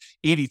 bonds, or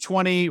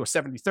 80-20, or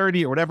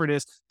 70-30, or whatever it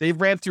is, they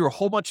ran through a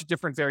whole bunch of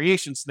different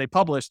variations. And they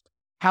published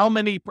how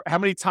many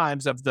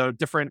times of the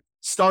different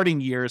starting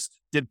years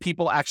did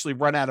people actually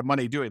run out of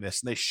money doing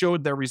this? And they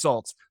showed their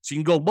results. So you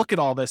can go look at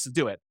all this and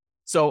do it.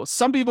 So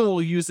some people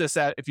will use this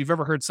if you've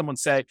ever heard someone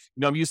say,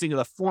 I'm using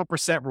the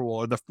 4% rule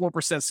or the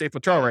 4% safe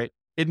withdrawal rate.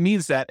 It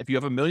means that if you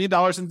have $1 million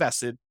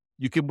invested,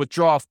 you can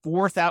withdraw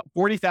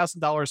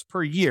 $40,000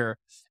 per year,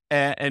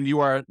 and you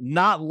are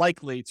not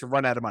likely to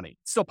run out of money.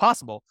 It's still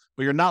possible,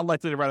 but you're not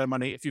likely to run out of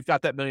money if you've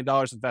got that $1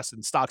 million invested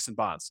in stocks and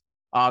bonds.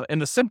 In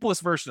the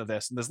simplest version of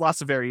this, and there's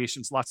lots of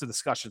variations, lots of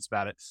discussions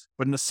about it,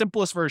 but in the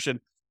simplest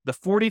version, the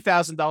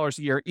 $40,000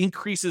 a year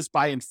increases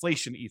by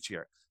inflation each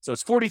year. So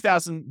it's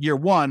 $40,000 year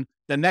one,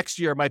 the next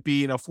year might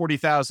be,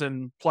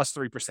 $40,000 plus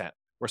 3%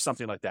 or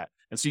something like that.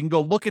 And so you can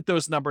go look at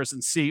those numbers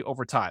and see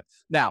over time.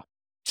 Now,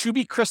 to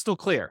be crystal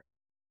clear,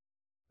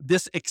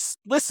 this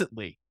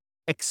explicitly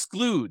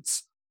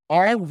excludes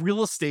all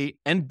real estate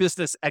and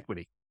business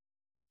equity.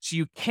 So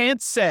you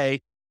can't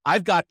say,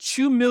 I've got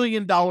 $2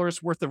 million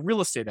worth of real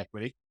estate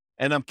equity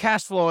and I'm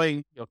cash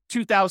flowing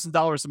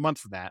 $2,000 a month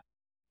from that.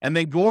 And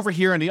then go over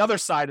here on the other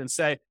side and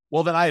say,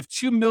 well, then I have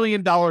 $2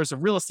 million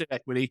of real estate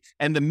equity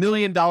and $1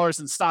 million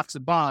in stocks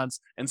and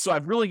bonds. And so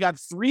I've really got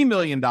 $3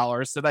 million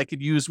that I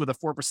could use with a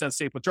 4%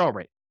 safe withdrawal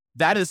rate.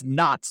 That is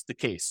not the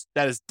case.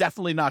 That is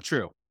definitely not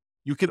true.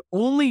 You can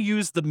only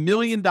use the $1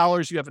 million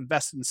you have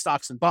invested in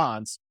stocks and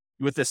bonds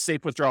with this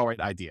safe withdrawal rate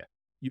idea.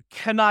 You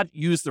cannot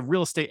use the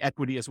real estate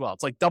equity as well.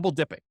 It's like double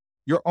dipping.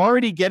 You're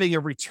already getting a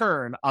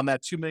return on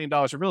that $2 million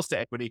of real estate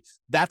equity.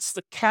 That's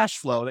the cash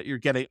flow that you're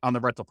getting on the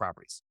rental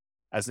properties,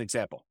 as an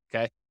example.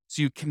 Okay.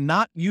 So you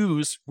cannot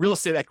use real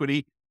estate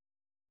equity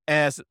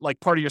as like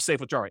part of your safe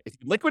withdrawal rate. If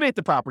you liquidate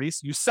the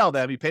properties, you sell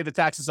them, you pay the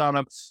taxes on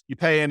them, you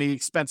pay any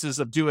expenses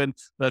of doing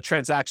the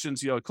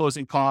transactions,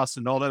 closing costs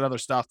and all that other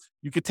stuff.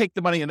 You could take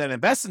the money and then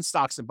invest in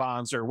stocks and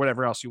bonds or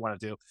whatever else you want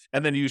to do,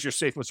 and then use your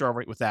safe withdrawal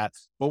rate with that.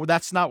 But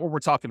that's not what we're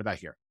talking about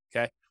here.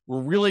 Okay.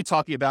 We're really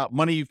talking about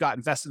money you've got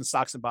invested in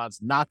stocks and bonds,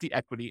 not the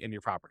equity in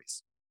your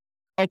properties.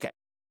 Okay.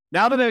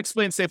 Now that I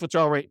explained safe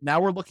withdrawal rate, now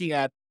we're looking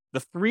at the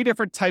 3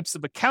 different types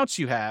of accounts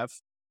you have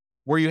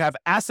where you have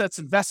assets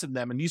invested in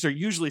them. And these are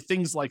usually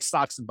things like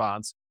stocks and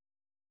bonds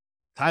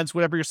times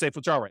whatever your safe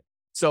withdrawal rate.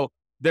 So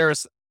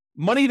there's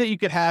money that you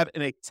could have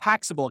in a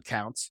taxable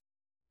account.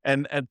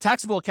 And a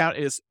taxable account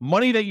is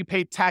money that you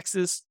pay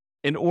taxes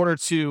in order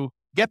to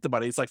get the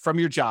money. It's like from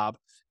your job.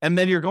 And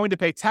then you're going to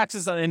pay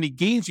taxes on any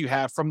gains you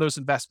have from those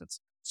investments.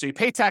 So you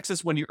pay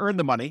taxes when you earn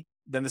the money.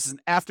 Then this is an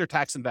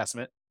after-tax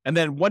investment. And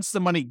then once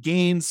the money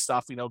gains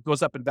stuff,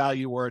 goes up in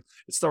value or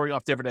it's throwing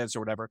off dividends or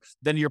whatever,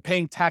 then you're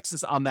paying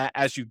taxes on that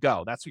as you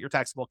go. That's what your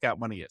taxable account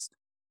money is.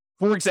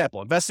 For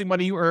example, investing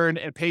money you earn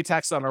and pay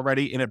tax on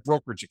already in a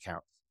brokerage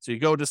account. So you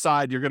go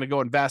decide you're going to go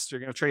invest, you're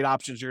going to trade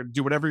options, you're going to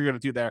do whatever you're going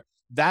to do there.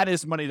 That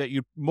is money that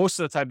you most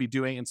of the time be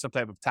doing in some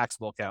type of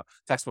taxable account,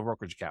 taxable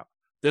brokerage account.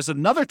 There's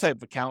another type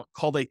of account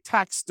called a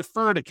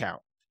tax-deferred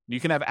account. You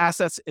can have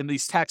assets in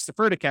these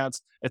tax-deferred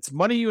accounts. It's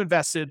money you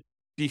invested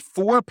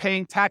before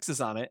paying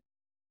taxes on it,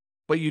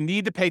 but you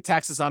need to pay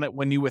taxes on it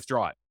when you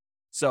withdraw it.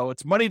 So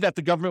it's money that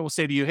the government will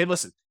say to you, hey,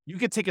 listen, you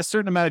could take a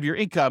certain amount of your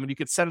income and you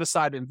could set it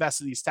aside to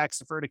invest in these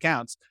tax-deferred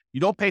accounts.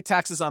 You don't pay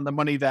taxes on the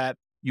money that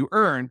you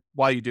earn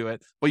while you do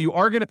it, but you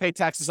are going to pay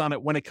taxes on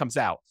it when it comes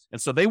out. And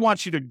so they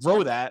want you to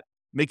grow that,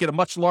 make it a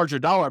much larger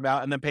dollar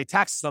amount, and then pay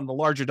taxes on the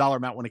larger dollar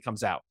amount when it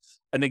comes out.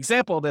 An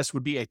example of this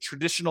would be a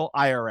traditional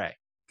IRA.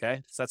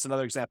 Okay. So that's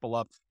another example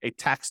of a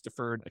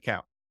tax-deferred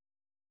account.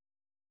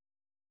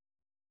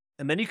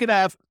 And then you can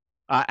have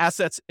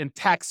assets in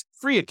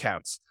tax-free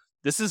accounts.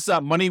 This is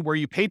money where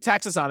you pay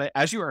taxes on it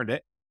as you earned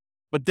it,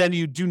 but then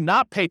you do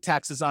not pay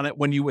taxes on it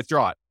when you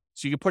withdraw it.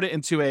 So you can put it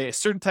into a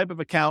certain type of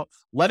account,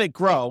 let it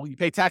grow. You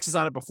pay taxes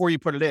on it before you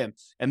put it in.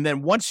 And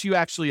then once you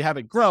actually have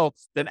it grow,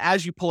 then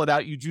as you pull it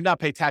out, you do not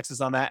pay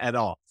taxes on that at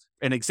all.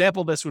 An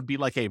example of this would be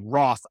like a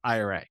Roth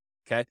IRA.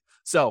 Okay.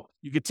 So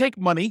you could take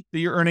money that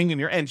you're earning in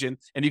your engine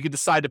and you could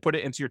decide to put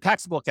it into your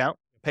taxable account,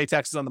 pay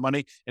taxes on the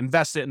money,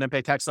 invest it, and then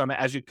pay taxes on it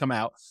as you come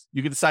out.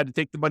 You can decide to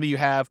take the money you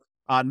have,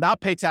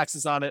 not pay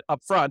taxes on it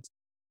up front,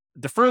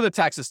 defer the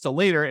taxes till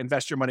later,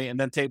 invest your money, and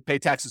then pay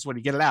taxes when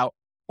you get it out.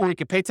 Or you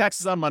can pay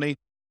taxes on money,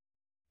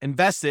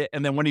 invest it,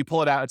 and then when you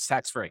pull it out, it's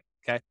tax-free.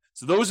 Okay.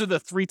 So those are the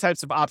 3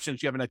 types of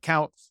options. You have an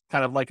account,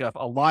 kind of like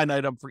a line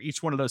item for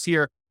each one of those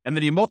here. And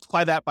then you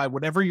multiply that by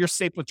whatever your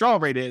safe withdrawal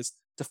rate is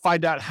to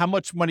find out how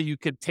much money you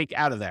could take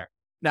out of there.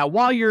 Now,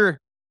 while you're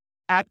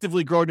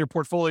actively growing your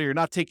portfolio, you're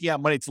not taking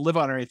out money to live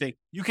on or anything,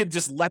 you can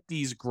just let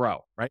these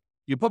grow, right?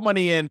 You put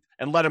money in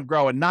and let them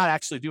grow and not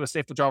actually do a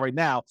safe withdrawal right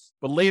now.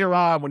 But later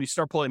on, when you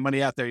start pulling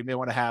money out there, you may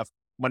want to have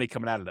money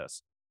coming out of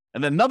those.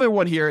 And then another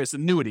one here is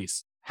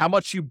annuities. How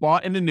much you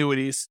bought in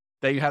annuities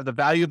that you have the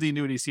value of the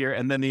annuities here,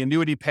 and then the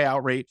annuity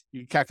payout rate,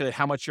 you calculate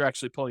how much you're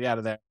actually pulling out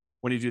of there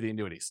when you do the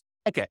annuities.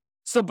 Okay,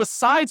 so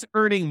besides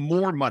earning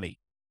more money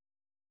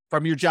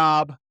from your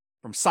job,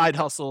 from side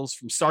hustles,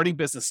 from starting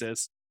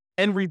businesses,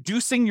 and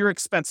reducing your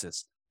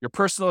expenses, your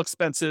personal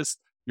expenses,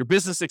 your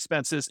business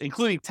expenses,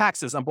 including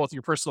taxes on both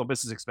your personal and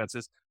business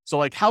expenses. So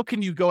like, how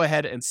can you go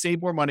ahead and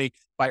save more money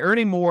by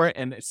earning more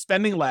and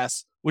spending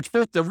less, which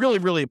both are really,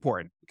 really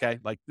important. Okay.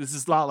 Like this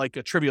is not like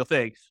a trivial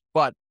thing,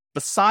 but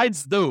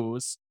besides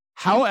those,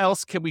 how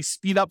else can we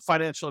speed up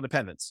financial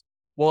independence?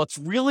 Well, it's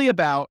really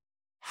about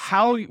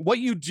what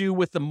you do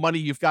with the money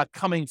you've got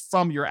coming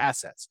from your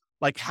assets,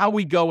 like how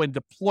we go and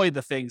deploy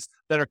the things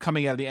that are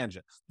coming out of the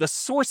engine, the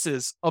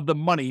sources of the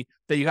money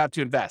that you have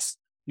to invest.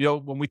 You know,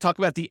 when we talk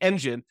about the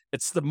engine,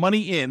 it's the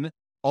money in,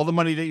 all the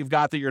money that you've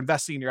got that you're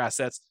investing in your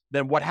assets.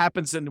 Then what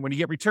happens when you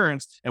get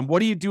returns, and what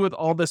do you do with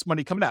all this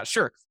money coming out?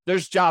 Sure,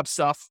 there's job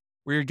stuff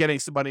where you're getting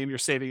some money and you're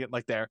saving it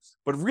like there.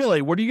 But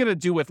really, what are you going to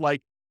do with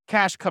like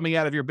cash coming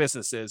out of your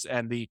businesses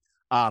and the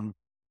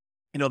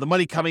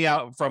money coming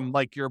out from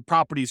like your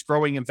properties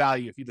growing in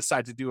value if you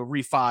decide to do a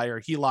refi or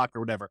HELOC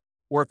or whatever,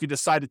 or if you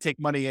decide to take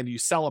money and you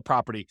sell a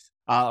property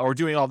or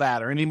doing all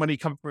that, or any money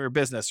coming from your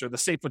business or the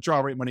safe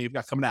withdrawal rate money you've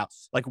got coming out.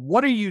 Like,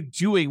 what are you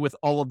doing with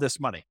all of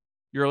this money?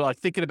 You're like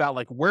thinking about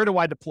like, where do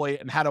I deploy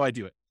it and how do I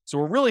do it? So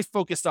we're really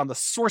focused on the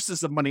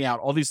sources of money out,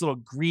 all these little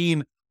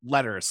green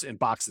letters in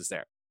boxes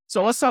there.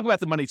 So let's talk about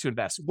the money to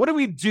invest. What do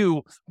we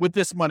do with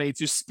this money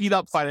to speed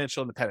up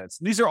financial independence?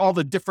 And these are all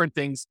the different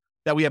things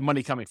that we have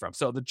money coming from.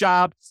 So the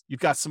job, you've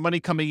got some money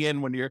coming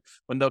in when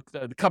the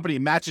company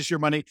matches your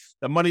money,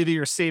 the money that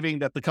you're saving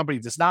that the company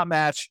does not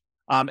match.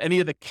 Any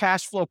of the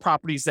cash flow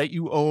properties that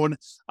you own,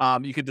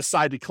 you could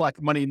decide to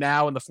collect money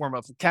now in the form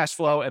of cash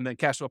flow and then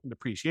cash flow from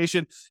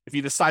depreciation. If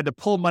you decide to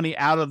pull money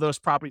out of those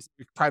properties,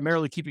 you're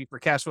primarily keeping for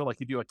cash flow, like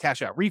you do a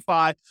cash out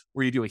refi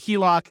or you do a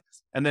HELOC.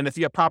 And then if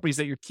you have properties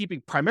that you're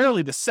keeping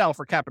primarily to sell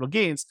for capital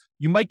gains,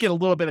 you might get a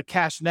little bit of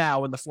cash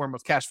now in the form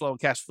of cash flow and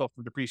cash flow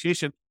from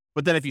depreciation.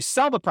 But then if you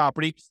sell the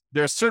property,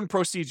 there are certain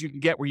proceeds you can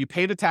get where you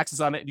pay the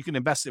taxes on it and you can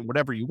invest in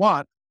whatever you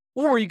want.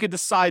 Or you could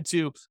decide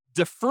to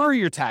defer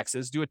your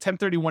taxes, do a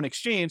 1031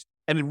 exchange,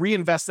 and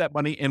reinvest that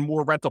money in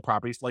more rental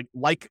properties,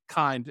 like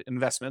kind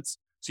investments.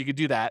 So you could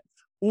do that.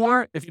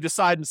 Or if you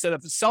decide instead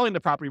of selling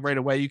the property right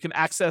away, you can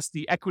access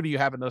the equity you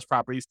have in those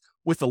properties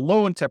with a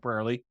loan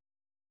temporarily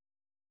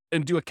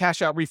and do a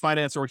cash out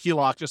refinance or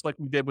HELOC, just like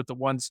we did with the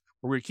ones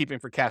where we were keeping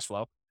for cash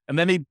flow. And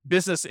then any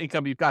business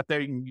income you've got there,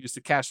 you can use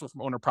the cash flow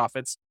from owner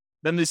profits.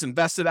 Then these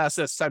invested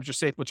assets times your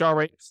safe withdrawal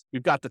rate.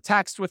 We've got the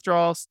tax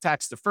withdrawals,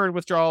 tax deferred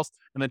withdrawals,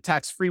 and then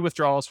tax-free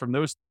withdrawals from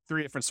those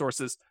three different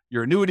sources,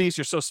 your annuities,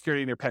 your Social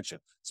Security, and your pension.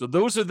 So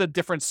those are the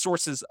different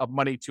sources of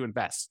money to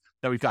invest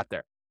that we've got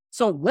there.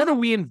 So what do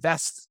we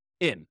invest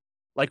in?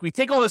 Like we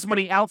take all this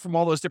money out from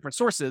all those different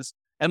sources,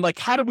 and like,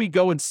 how do we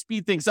go and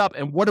speed things up?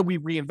 And what do we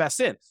reinvest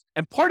in?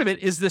 And part of it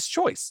is this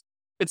choice.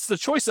 It's the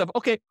choice of,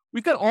 okay,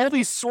 we've got all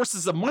these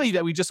sources of money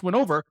that we just went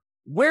over.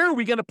 Where are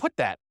we going to put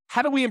that?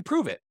 How do we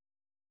improve it?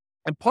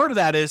 And part of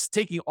that is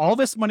taking all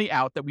this money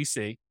out that we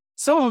see.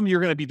 Some of them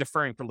you're going to be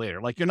deferring for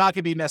later. Like you're not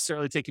going to be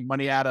necessarily taking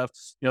money out of,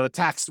 the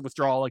tax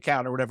withdrawal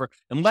account or whatever,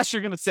 unless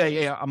you're going to say,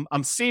 hey,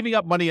 I'm saving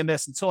up money in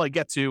this until I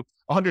get to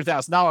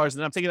 $100,000, and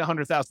then I'm taking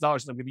 $100,000 and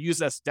I'm going to use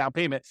that as down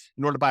payment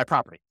in order to buy a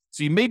property.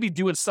 So you may be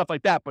doing stuff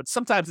like that, but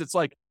sometimes it's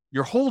like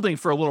you're holding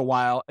for a little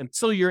while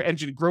until your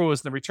engine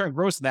grows and the return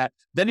grows in that.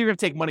 Then you're going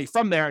to take money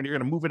from there and you're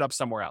going to move it up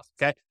somewhere else.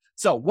 Okay.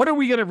 So what are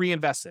we going to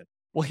reinvest in?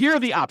 Well, here are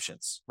the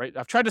options, right?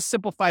 I've tried to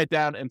simplify it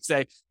down and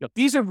say,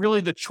 these are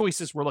really the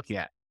choices we're looking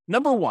at.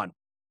 Number one,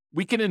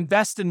 we can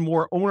invest in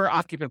more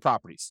owner-occupant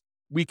properties.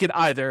 We could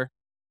either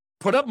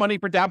put up money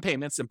for down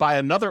payments and buy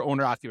another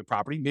owner-occupant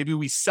property. Maybe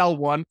we sell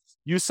one,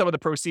 use some of the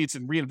proceeds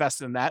and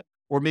reinvest in that.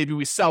 Or maybe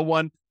we sell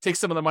one, take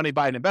some of the money,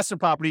 buy an investment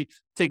property,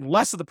 take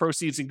less of the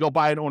proceeds and go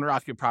buy an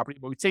owner-occupant property.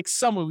 But we take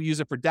some and we use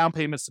it for down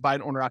payments to buy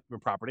an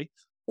owner-occupant property.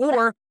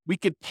 Or we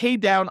could pay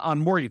down on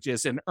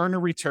mortgages and earn a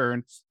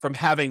return from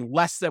having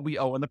less that we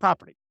owe on the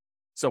property.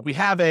 So if we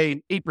have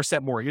an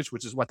 8% mortgage,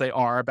 which is what they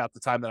are about the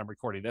time that I'm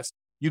recording this,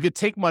 you could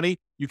take money,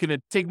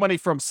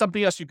 from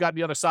something else you've got on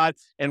the other side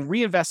and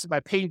reinvest it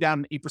by paying down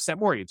an 8%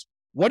 mortgage.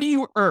 What do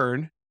you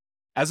earn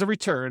as a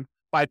return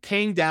by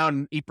paying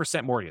down an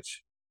 8%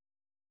 mortgage?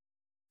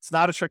 It's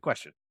not a trick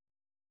question.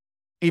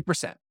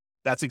 8%.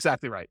 That's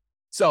exactly right.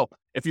 So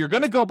if you're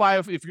going to go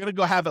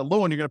have a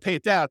loan, you're going to pay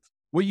it down.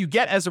 What you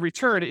get as a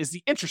return is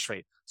the interest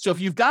rate. So if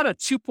you've got a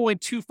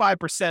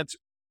 2.25%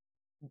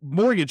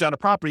 mortgage on a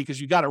property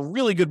because you got a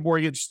really good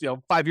mortgage,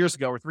 5 years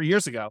ago or 3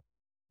 years ago,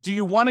 do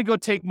you want to go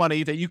take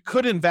money that you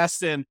could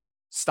invest in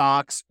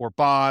stocks or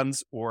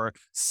bonds or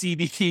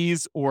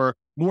CDs or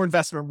more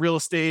investment in real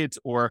estate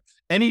or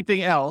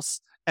anything else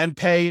and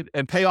pay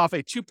off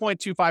a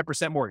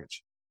 2.25%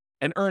 mortgage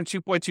and earn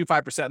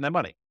 2.25% on that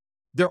money?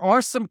 There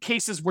are some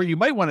cases where you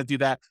might want to do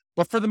that,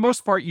 but for the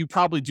most part, you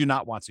probably do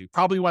not want to. You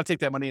probably want to take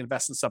that money and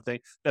invest in something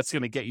that's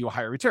going to get you a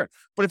higher return.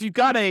 But if you've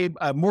got a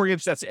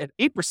mortgage that's at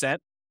 8%,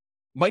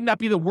 might not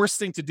be the worst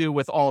thing to do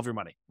with all of your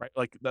money, right?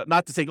 Like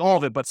not to take all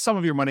of it, but some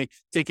of your money,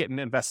 take it and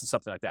invest in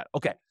something like that.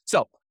 Okay.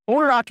 So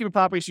owner-occupied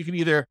properties, you can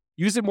either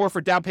use it more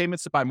for down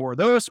payments to buy more of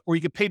those, or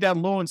you can pay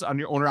down loans on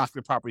your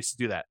owner-occupied properties to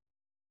do that.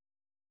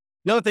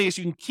 The other thing is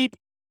you can keep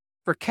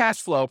for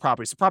cash flow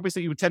properties, the properties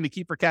that you would tend to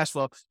keep for cash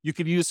flow, you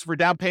could use for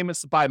down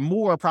payments to buy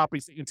more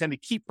properties that you intend to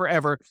keep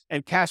forever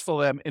and cash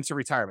flow them into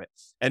retirement.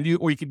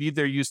 Or you could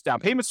either use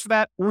down payments for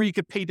that, or you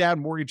could pay down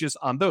mortgages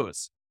on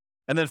those.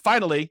 And then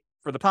finally,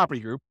 for the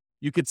property group,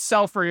 you could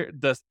sell for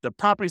the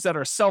properties that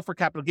are sell for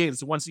capital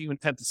gains, the ones that you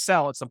intend to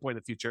sell at some point in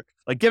the future,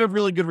 like get a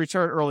really good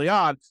return early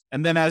on.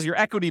 And then as your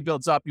equity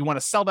builds up, you want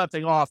to sell that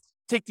thing off,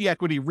 take the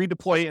equity,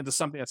 redeploy it into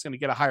something that's going to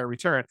get a higher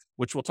return,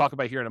 which we'll talk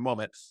about here in a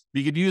moment.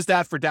 You could use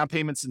that for down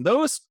payments in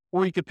those,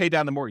 or you could pay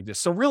down the mortgages.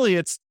 So really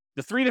it's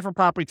the three different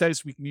property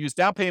types. We can use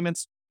down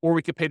payments, or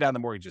we could pay down the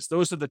mortgages.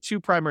 Those are the two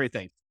primary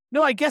things.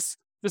 No, I guess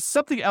there's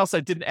something else I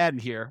didn't add in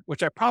here,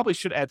 which I probably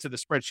should add to the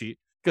spreadsheet,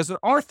 because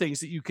there are things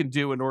that you can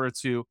do in order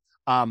to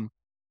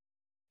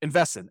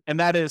invest in, and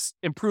that is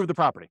improve the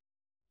property.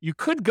 You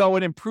could go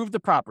and improve the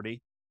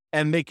property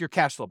and make your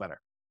cash flow better.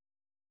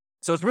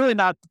 So it's really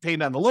not paying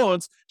down the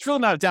loans. It's really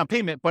not a down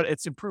payment, but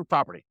it's improved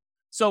property.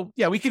 So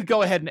yeah, we could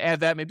go ahead and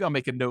add that. Maybe I'll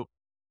make a note.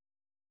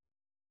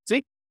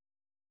 See,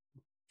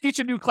 teach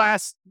a new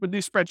class with a new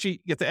spreadsheet, you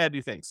get to add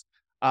new things.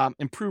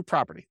 Improve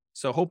property.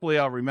 So hopefully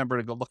I'll remember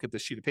to go look at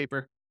this sheet of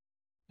paper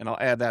and I'll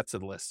add that to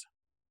the list.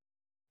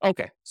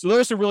 Okay, so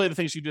those are really the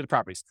things you do to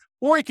properties.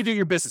 Or you could do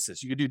your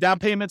businesses. You could do down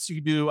payments, you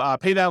could do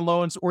pay down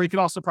loans, or you can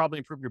also probably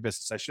improve your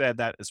business. I should add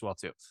that as well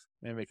too.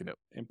 Let me make a note.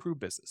 Improve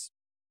business.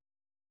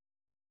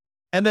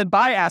 And then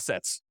buy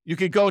assets. You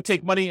could go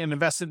take money and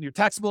invest it in your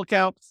taxable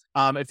account.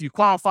 If you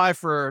qualify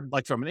for,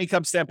 like from an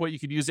income standpoint, you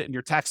could use it in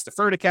your tax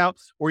deferred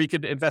account, or you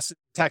could invest in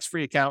a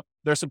tax-free account.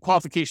 There's some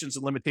qualifications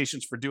and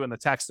limitations for doing the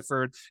tax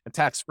deferred and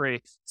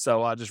tax-free.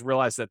 So just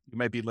realize that you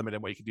might be limited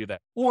in what you can do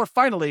that. Or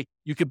finally,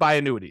 you could buy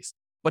annuities.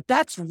 But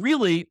that's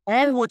really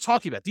all we're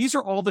talking about. These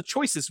are all the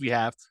choices we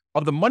have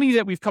of the money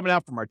that we've coming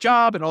out from our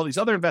job and all these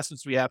other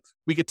investments we have.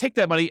 We could take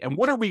that money and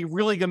what are we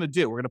really going to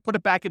do? We're going to put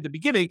it back at the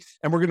beginning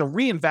and we're going to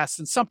reinvest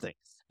in something.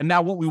 And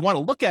now what we want to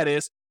look at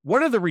is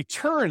what are the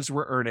returns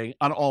we're earning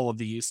on all of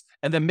these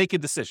and then make a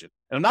decision.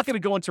 And I'm not going to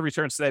go into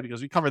returns today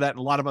because we cover that in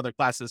a lot of other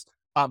classes.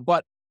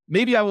 But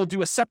maybe I will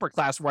do a separate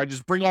class where I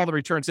just bring all the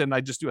returns in and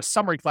I just do a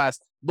summary class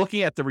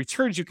looking at the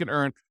returns you can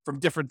earn from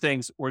different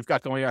things we've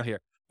got going on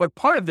here. But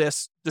part of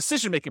this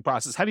decision-making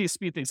process, how do you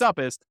speed things up,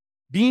 is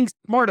being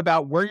smart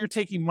about where you're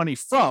taking money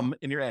from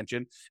in your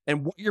engine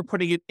and what you're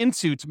putting it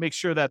into to make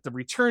sure that the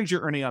returns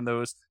you're earning on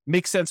those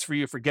make sense for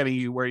you for getting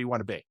you where you want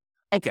to be.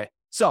 Okay,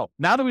 so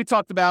now that we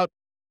talked about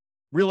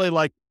really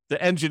like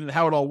the engine and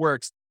how it all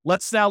works,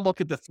 let's now look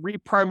at the three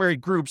primary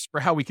groups for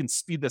how we can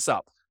speed this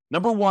up.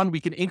 Number one, we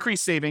can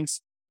increase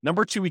savings.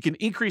 Number two, we can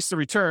increase the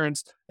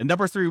returns. And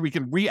number three, we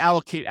can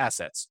reallocate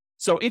assets.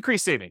 So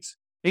increase savings.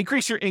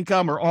 Increase your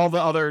income or all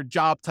the other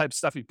job type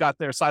stuff you've got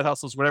there, side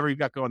hustles, whatever you've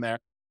got going there.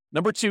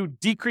 Number two,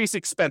 decrease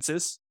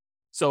expenses.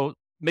 So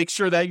make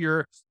sure that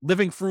you're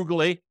living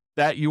frugally,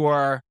 that you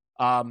are,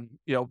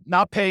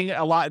 not paying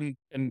a lot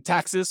in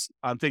taxes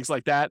on things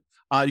like that.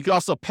 You can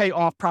also pay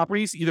off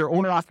properties, either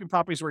owner-occupied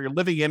properties where you're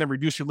living in and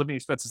reduce your living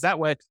expenses that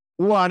way,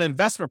 or on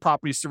investment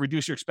properties to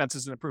reduce your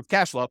expenses and improve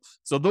cash flow.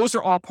 So those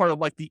are all part of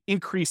like the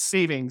increased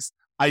savings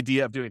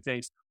idea of doing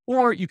things.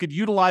 Or you could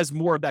utilize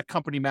more of that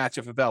company match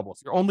if available. If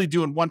you're only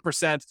doing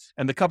 1%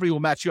 and the company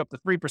will match you up to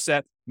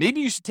 3%,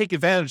 maybe you should take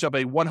advantage of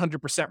a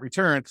 100%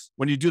 return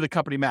when you do the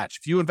company match.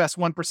 If you invest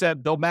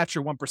 1%, they'll match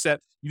your 1%.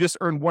 You just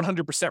earn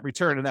 100%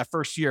 return in that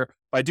first year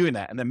by doing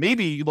that. And then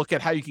maybe you look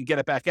at how you can get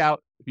it back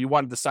out if you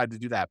want to decide to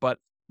do that. But,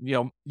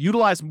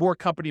 utilize more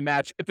company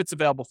match if it's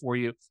available for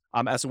you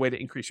as a way to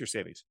increase your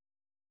savings.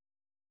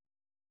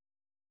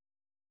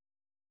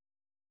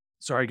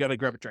 Sorry, I got to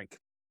grab a drink.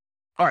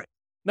 All right.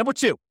 Number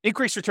two,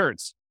 increase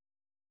returns.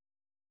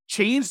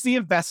 Change the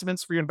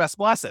investments for your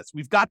investable assets.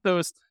 We've got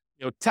those,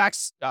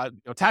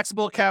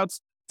 taxable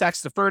accounts,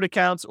 tax deferred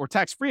accounts, or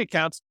tax-free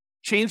accounts.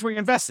 Change where you're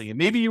investing. And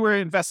maybe you were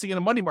investing in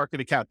a money market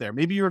account there.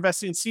 Maybe you're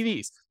investing in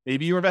CDs.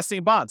 Maybe you're investing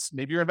in bonds.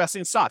 Maybe you're investing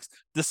in stocks.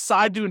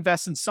 Decide to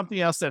invest in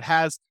something else that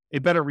has a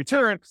better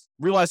return.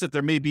 Realize that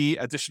there may be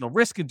additional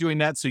risk in doing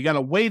that. So you got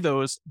to weigh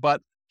those,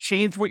 but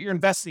change what you're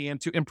investing in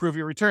to improve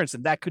your returns.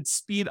 And that could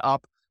speed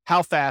up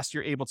how fast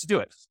you're able to do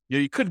it.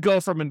 You could go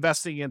from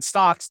investing in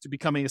stocks to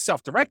becoming a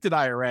self-directed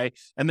IRA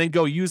and then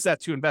go use that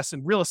to invest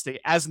in real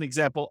estate as an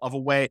example of a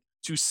way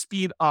to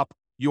speed up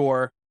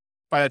your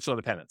financial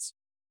independence.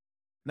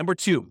 Number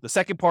two, the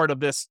second part of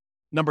this,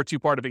 number two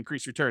part of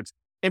increased returns,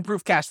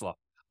 improve cash flow.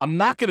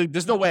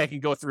 There's no way I can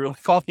go through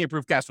all the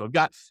improved cash flow. I've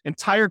got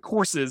entire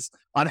courses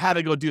on how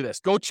to go do this.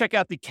 Go check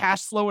out the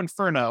Cash Flow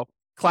Inferno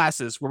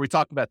classes where we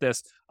talk about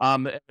this.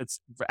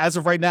 It's as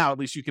of right now, at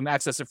least you can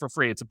access it for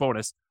free. It's a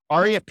bonus.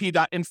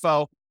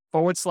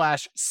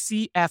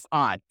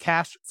 refp.info/CFI,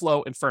 Cash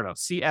Flow Inferno,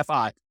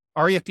 CFI,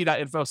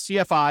 refp.info,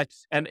 CFI.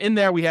 And in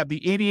there, we have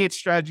the 88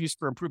 strategies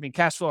for improving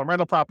cash flow on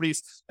rental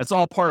properties. It's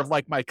all part of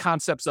like my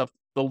concepts of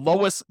the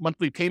lowest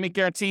monthly payment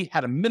guarantee,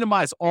 how to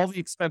minimize all the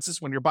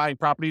expenses when you're buying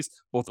properties,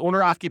 both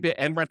owner-occupant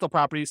and rental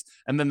properties,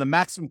 and then the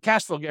maximum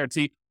cash flow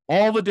guarantee,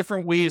 all the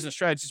different ways and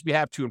strategies we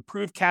have to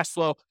improve cash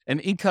flow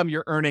and income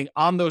you're earning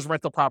on those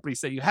rental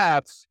properties that you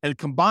have, and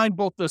combine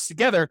both those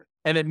together.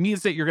 And it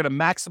means that you're going to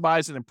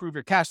maximize and improve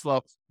your cash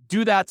flow.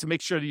 Do that to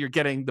make sure that you're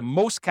getting the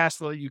most cash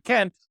flow that you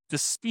can to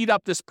speed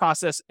up this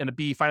process and to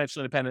be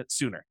financially independent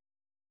sooner.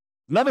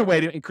 Another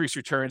way to increase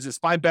returns is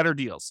find better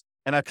deals.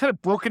 And I've kind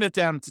of broken it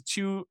down into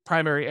two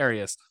primary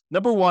areas.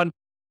 Number one,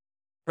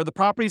 for the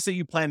properties that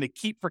you plan to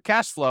keep for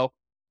cash flow,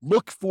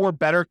 look for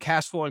better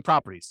cash flowing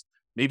properties.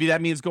 Maybe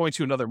that means going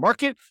to another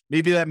market.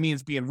 Maybe that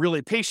means being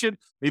really patient.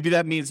 Maybe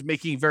that means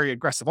making very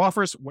aggressive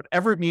offers,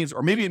 whatever it means,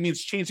 or maybe it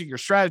means changing your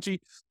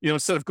strategy.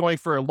 Instead of going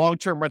for a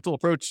long-term rental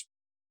approach,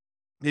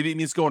 maybe it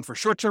means going for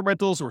short-term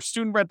rentals or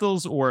student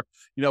rentals or,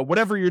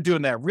 whatever you're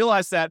doing there.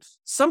 Realize that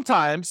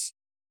sometimes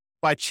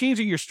by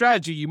changing your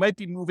strategy, you might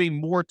be moving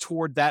more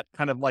toward that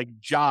kind of like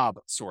job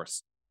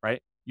source,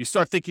 right? You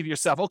start thinking to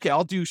yourself, okay,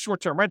 I'll do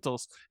short-term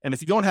rentals. And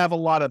if you don't have a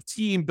lot of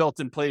team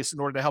built in place in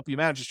order to help you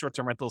manage the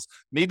short-term rentals,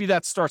 maybe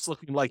that starts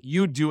looking like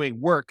you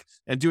doing work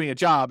and doing a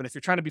job. And if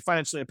you're trying to be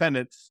financially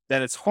independent,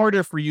 then it's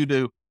harder for you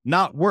to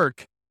not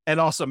work and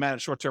also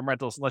manage short-term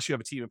rentals unless you have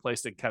a team in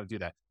place that can kind of do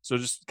that. So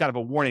just kind of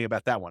a warning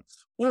about that one.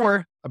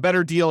 Or a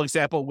better deal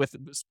example with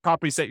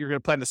properties that you're going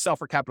to plan to sell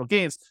for capital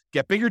gains,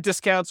 get bigger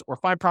discounts or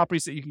find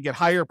properties that you can get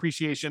higher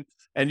appreciation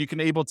and you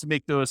can able to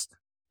make those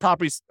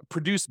properties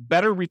produce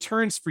better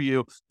returns for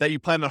you that you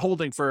plan on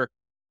holding for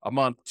a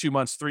month, 2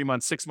 months, 3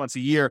 months, 6 months, a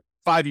year,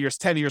 5 years,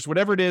 10 years,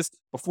 whatever it is,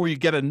 before you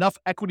get enough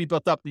equity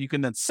built up that you can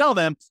then sell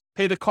them,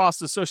 pay the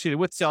costs associated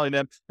with selling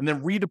them, and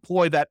then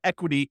redeploy that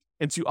equity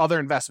into other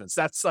investments.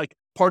 That's like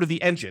part of the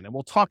engine. And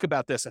we'll talk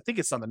about this. I think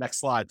it's on the next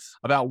slide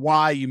about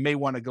why you may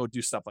want to go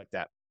do stuff like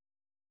that.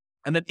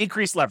 And then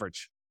increase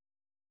leverage.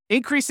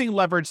 Increasing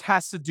leverage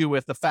has to do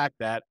with the fact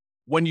that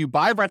when you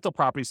buy rental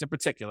properties in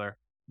particular,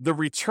 the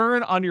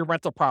return on your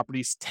rental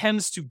properties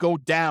tends to go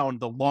down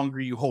the longer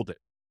you hold it.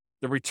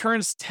 The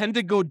returns tend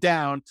to go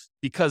down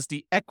because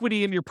the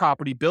equity in your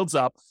property builds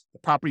up. The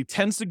property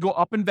tends to go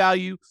up in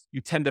value. You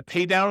tend to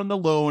pay down on the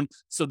loan.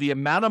 So the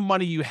amount of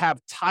money you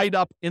have tied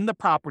up in the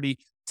property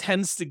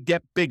tends to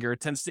get bigger,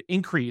 tends to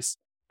increase.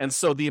 And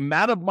so the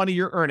amount of money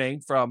you're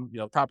earning from,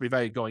 property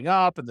value going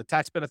up and the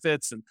tax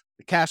benefits and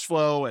the cash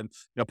flow and,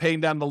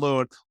 paying down the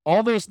loan,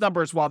 all those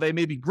numbers, while they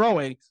may be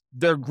growing,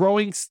 they're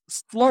growing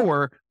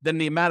slower than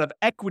the amount of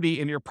equity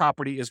in your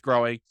property is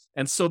growing.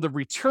 And so the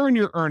return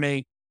you're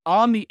earning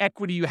on the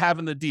equity you have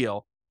in the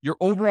deal, your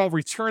overall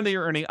return that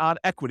you're earning on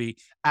equity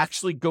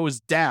actually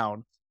goes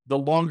down the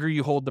longer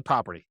you hold the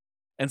property.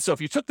 And so if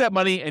you took that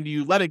money and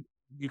you let it,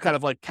 you kind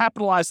of like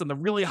capitalize on the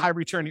really high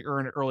return you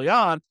earn early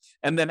on.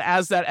 And then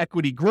as that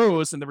equity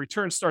grows and the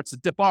return starts to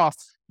dip off,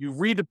 you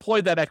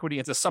redeploy that equity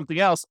into something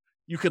else.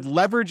 You could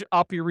leverage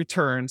up your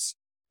returns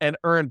and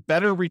earn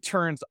better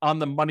returns on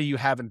the money you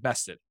have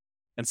invested.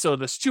 And so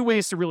there's two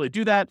ways to really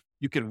do that.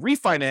 You can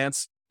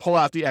refinance, pull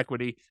out the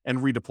equity and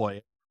redeploy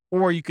it.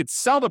 Or you could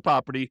sell the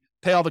property,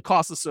 pay all the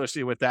costs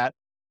associated with that,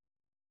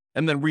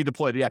 and then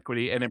redeploy the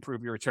equity and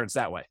improve your returns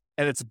that way.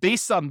 And it's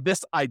based on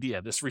this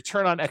idea, this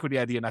return on equity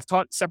idea. And I've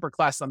taught separate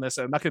classes on this.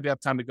 And I'm not going to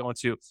have time to go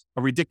into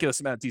a ridiculous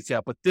amount of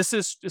detail, but this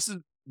is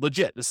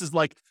legit. This is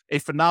like a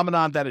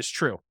phenomenon that is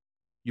true.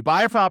 You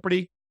buy a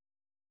property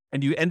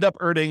and you end up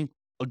earning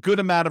a good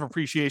amount of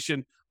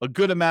appreciation, a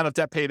good amount of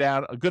debt pay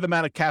down, a good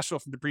amount of cash flow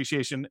from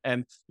depreciation,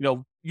 and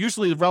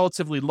usually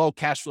relatively low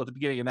cash flow at the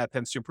beginning, and that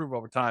tends to improve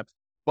over time.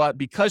 But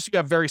because you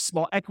have very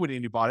small equity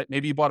and you bought it,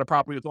 maybe you bought a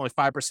property with only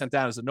 5%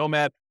 down as a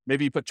nomad,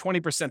 maybe you put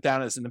 20%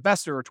 down as an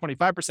investor or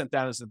 25%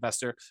 down as an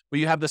investor, but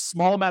you have this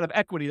small amount of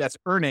equity that's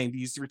earning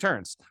these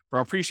returns from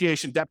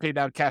appreciation, debt pay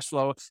down, cash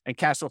flow, and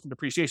cash flow from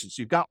depreciation.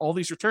 So you've got all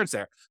these returns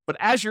there. But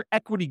as your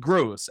equity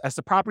grows, as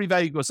the property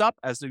value goes up,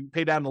 as you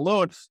pay down the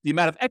loan, the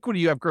amount of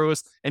equity you have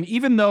grows. And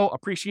even though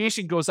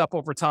appreciation goes up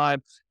over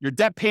time, your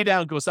debt pay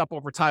down goes up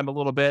over time a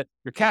little bit,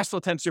 your cash flow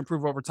tends to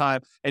improve over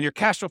time, and your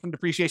cash flow from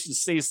depreciation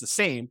stays the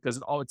same because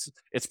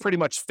it's pretty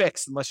much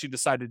fixed unless you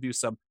decide to do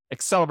some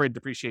accelerated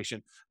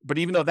depreciation. But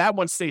even though that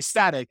one stays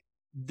static,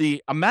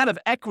 the amount of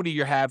equity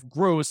you have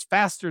grows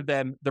faster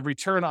than the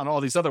return on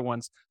all these other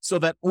ones. So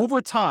that over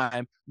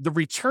time, the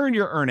return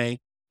you're earning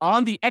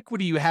on the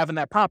equity you have in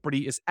that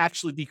property is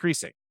actually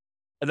decreasing.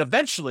 And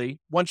eventually,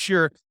 once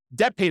your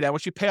debt pay down,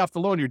 once you pay off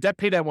the loan, your debt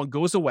pay down one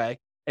goes away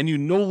and you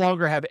no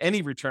longer have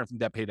any return from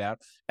debt pay down.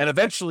 And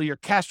eventually your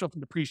cash flow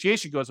from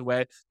depreciation goes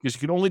away because you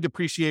can only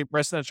depreciate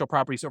residential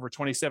properties over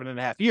 27 and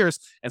a half years.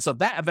 And so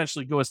that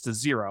eventually goes to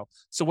zero.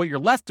 So what you're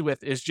left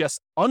with is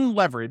just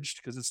unleveraged,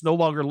 because it's no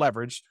longer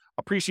leveraged,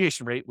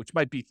 appreciation rate, which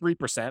might be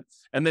 3%.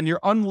 And then your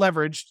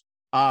unleveraged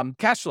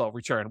cash flow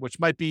return, which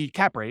might be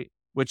cap rate,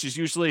 which is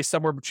usually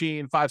somewhere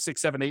between 5,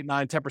 6, 7, 8,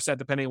 9, 10%,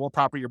 depending on what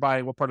property you're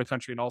buying, what part of the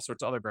country, and all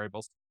sorts of other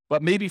variables.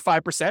 But maybe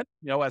 5%,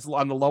 as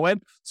on the low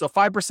end. So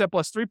 5%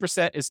 plus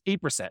 3% is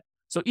 8%.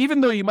 So even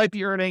though you might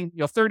be earning,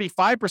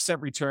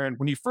 35% return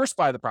when you first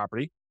buy the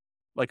property,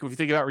 like if you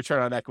think about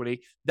return on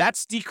equity,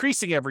 that's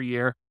decreasing every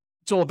year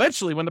So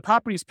eventually, when the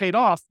property is paid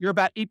off, you're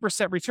about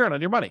 8% return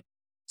on your money.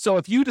 So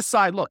if you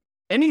decide, look,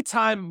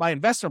 anytime my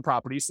investment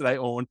properties that I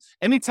own,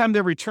 anytime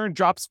their return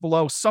drops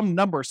below some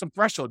number, some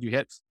threshold you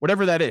hit,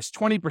 whatever that is,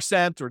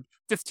 20% or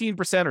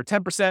 15% or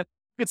 10%, you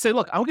could say,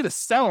 look, I'm going to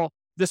sell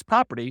this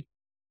property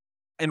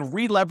and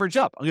re-leverage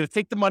up. I'm going to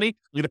take the money,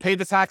 I'm going to pay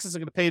the taxes, I'm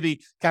going to pay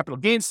the capital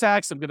gains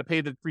tax, I'm going to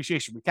pay the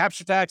depreciation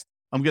recapture tax,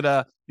 I'm going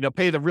to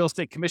pay the real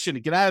estate commission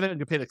to get out of it, I'm going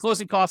to pay the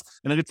closing costs,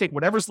 and I'm going to take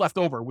whatever's left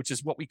over, which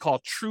is what we call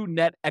true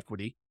net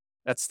equity.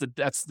 That's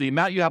the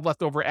amount you have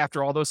left over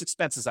after all those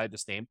expenses I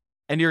just named.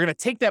 And you're going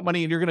to take that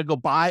money and you're going to go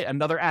buy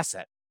another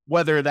asset,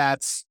 whether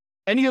that's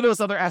any of those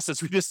other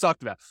assets we just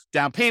talked about,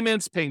 down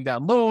payments, paying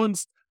down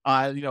loans,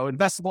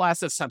 investable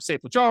assets, times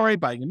safe majority,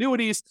 buying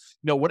annuities,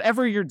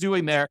 whatever you're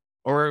doing there,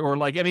 or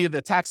like any of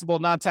the taxable,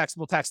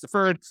 non-taxable, tax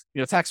deferred,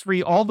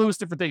 tax-free, all those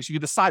different things. You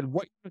can decide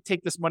what you're going to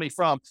take this money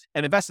from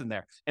and invest in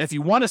there. And if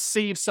you want to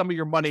save some of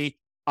your money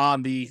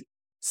on the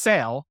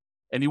sale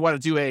and you want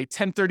to do a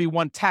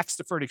 1031 tax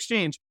deferred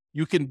exchange,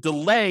 you can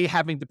delay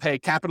having to pay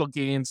capital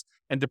gains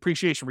and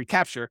depreciation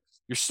recapture.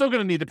 You're still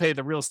going to need to pay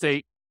the real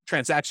estate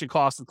transaction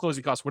costs and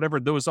closing costs, whatever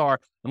those are,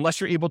 unless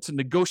you're able to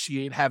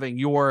negotiate having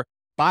your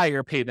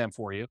buyer pay them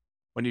for you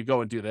when you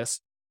go and do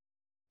this.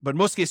 But in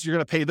most cases, you're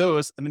going to pay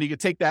those, and then you can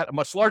take that a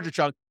much larger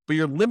chunk, but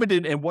you're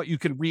limited in what you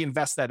can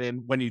reinvest that in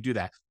when you do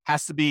that.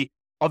 Has to be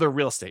other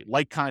real estate,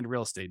 like-kind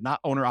real estate,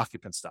 not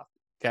owner-occupant stuff,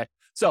 okay?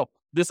 So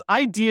this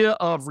idea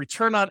of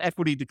return on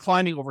equity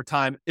declining over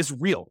time is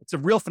real. It's a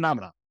real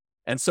phenomenon.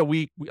 And so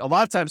we a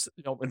lot of times,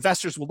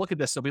 investors will look at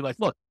this and be like,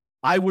 look,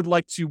 I would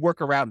like to work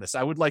around this.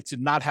 I would like to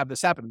not have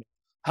this happen to me.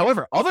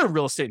 However, other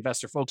real estate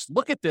investor folks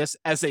look at this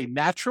as a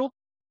natural,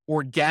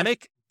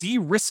 organic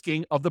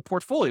de-risking of the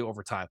portfolio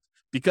over time.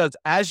 Because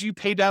as you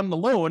pay down the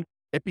loan,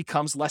 it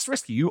becomes less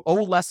risky. You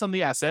owe less on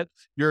the asset.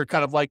 Your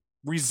kind of like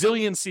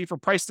resiliency for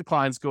price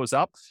declines goes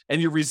up,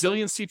 and your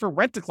resiliency for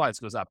rent declines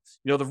goes up.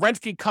 The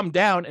rent can come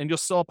down and you'll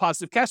still have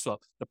positive cash flow.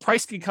 The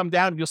price can come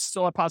down and you'll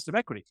still have positive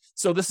equity.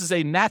 So this is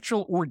a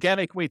natural,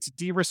 organic way to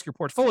de-risk your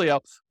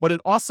portfolio, but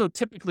it also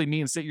typically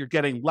means that you're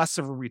getting less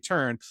of a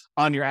return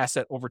on your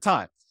asset over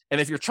time. And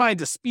if you're trying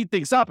to speed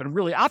things up and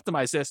really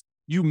optimize this,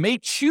 you may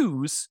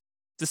choose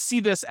to see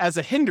this as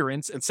a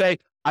hindrance and say,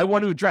 I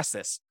want to address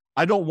this.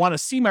 I don't want to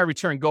see my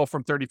return go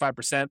from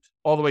 35%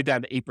 all the way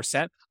down to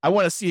 8%. I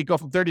want to see it go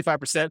from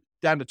 35%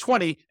 down to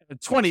 20. And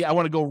 20, I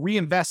want to go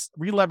reinvest,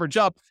 re-leverage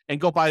up,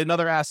 and go buy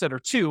another asset or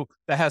two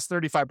that has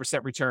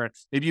 35% return.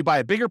 Maybe you buy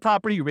a bigger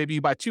property, or maybe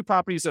you buy two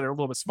properties that are a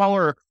little bit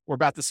smaller or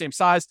about the same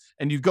size,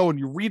 and you go and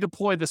you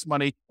redeploy this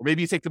money, or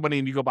maybe you take the money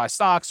and you go buy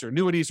stocks or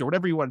annuities or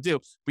whatever you want to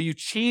do, but you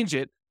change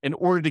it in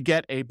order to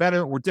get a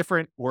better or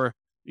different or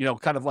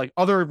kind of like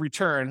other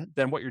return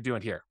than what you're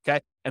doing here. Okay.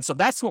 And so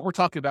that's what we're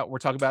talking about. We're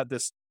talking about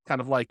this kind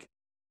of like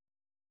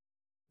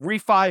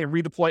refi and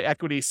redeploy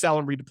equity, sell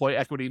and redeploy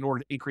equity in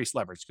order to increase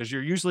leverage, because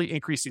you're usually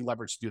increasing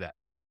leverage to do that.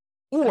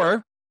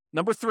 Or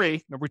number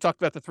three, remember we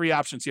talked about the three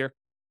options here: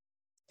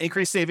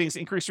 increase savings,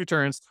 increase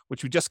returns,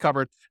 which we just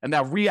covered, and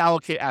now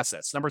reallocate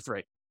assets. Number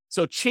three.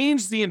 So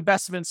change the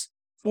investments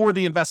for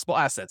the investable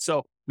assets.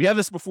 So we had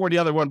this before the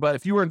other one, but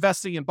if you were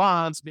investing in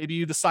bonds, maybe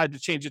you decide to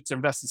change it to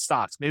invest in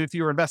stocks. Maybe if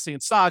you were investing in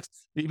stocks,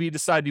 maybe you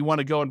decide you want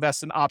to go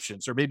invest in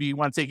options, or maybe you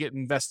want to take it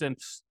and invest in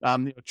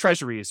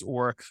treasuries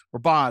or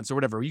bonds or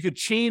whatever. You could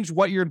change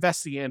what you're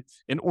investing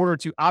in order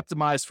to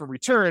optimize for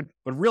return,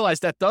 but realize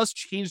that does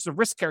change the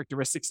risk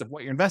characteristics of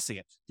what you're investing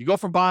in. You go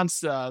from bonds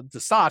to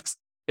stocks,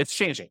 it's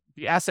changing.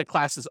 The asset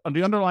classes,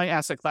 the underlying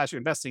asset class you're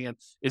investing in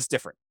is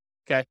different.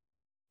 Okay.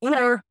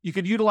 Or you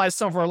could utilize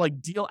some of our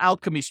like deal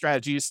alchemy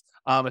strategies.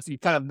 If you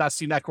kind of not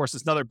seen that course,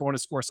 it's another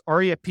bonus course,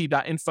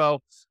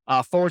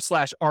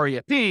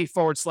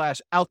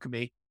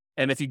 refp.info/REAP/alchemy.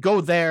 And if you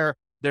go there,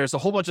 there's a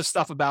whole bunch of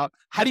stuff about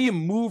how do you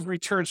move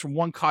returns from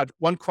one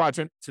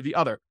quadrant to the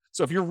other.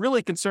 So if you're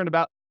really concerned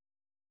about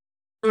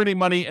earning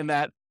money in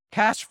that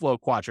cash flow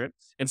quadrant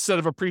instead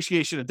of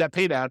appreciation and debt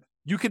pay down,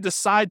 you can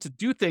decide to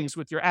do things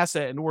with your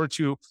asset in order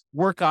to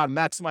work on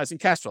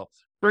maximizing cash flow.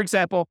 For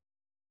example,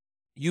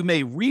 you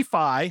may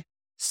refi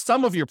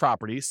some of your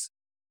properties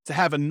to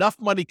have enough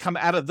money come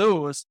out of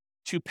those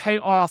to pay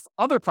off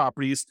other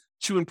properties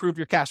to improve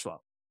your cash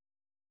flow.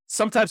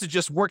 Sometimes it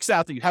just works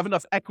out that you have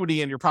enough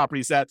equity in your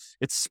properties that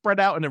it's spread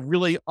out in a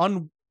really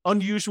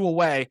unusual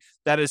way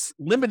that is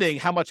limiting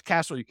how much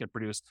cash flow you can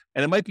produce.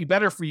 And it might be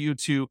better for you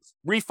to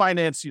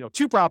refinance,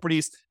 two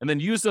properties and then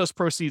use those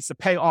proceeds to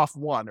pay off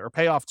one or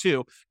pay off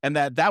two. And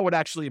that would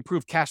actually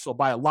improve cash flow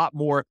by a lot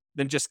more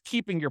than just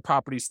keeping your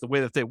properties the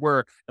way that they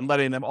were and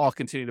letting them all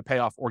continue to pay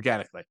off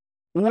organically.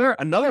 Or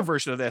another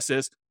version of this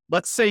is,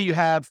 let's say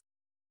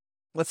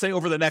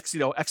over the next,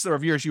 X number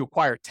of years, you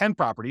acquire 10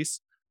 properties.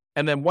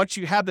 And then once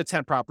you have the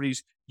 10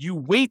 properties, you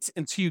wait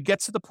until you get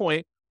to the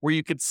point where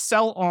you could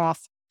sell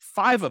off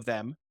 5 of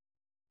them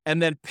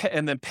and then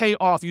pay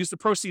off, use the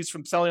proceeds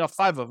from selling off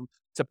 5 of them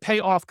to pay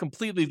off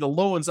completely the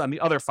loans on the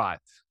other 5.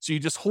 So you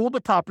just hold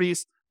the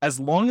properties as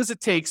long as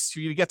it takes for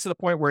you to get to the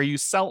point where you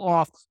sell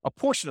off a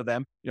portion of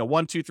them,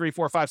 1, 2, 3,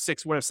 4, 5,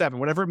 6, whatever, 7,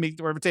 whatever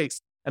it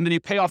takes. and then you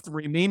pay off the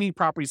remaining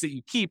properties that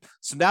you keep.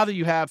 So now that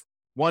you have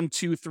 1,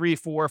 2, 3,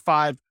 4,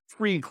 5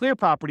 free and clear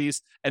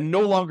properties and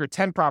no longer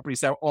 10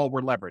 properties that all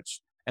were leveraged.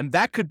 And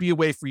that could be a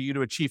way for you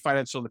to achieve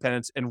financial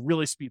independence and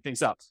really speed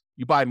things up.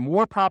 You buy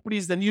more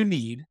properties than you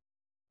need,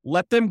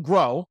 let them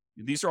grow.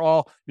 These are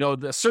all,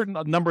 the certain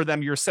number of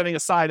them you're setting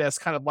aside as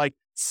kind of like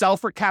sell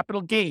for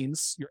capital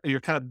gains.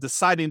 You're kind of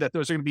deciding that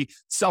those are going to be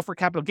sell for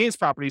capital gains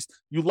properties.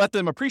 You let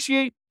them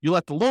appreciate, you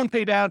let the loan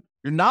pay down.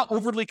 You're not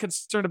overly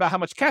concerned about how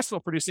much cash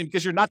flow producing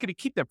because you're not going to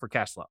keep them for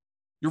cash flow.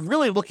 You're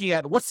really looking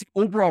at what's the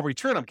overall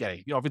return I'm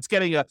getting. If it's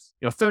getting a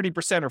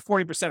 30% or 40%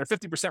 or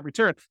 50%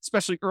 return,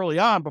 especially early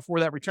on before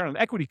that return on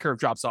equity curve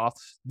drops off,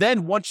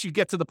 then once you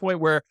get to the point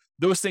where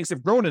those things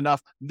have grown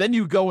enough, then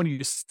you go and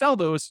you sell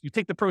those, you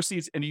take the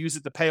proceeds and you use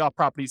it to pay off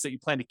properties that you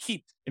plan to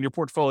keep in your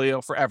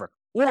portfolio forever.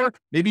 Or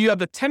maybe you have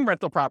the 10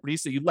 rental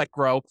properties that you let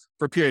grow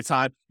for a period of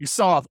time. You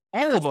sell off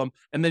all of them,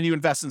 and then you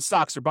invest in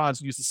stocks or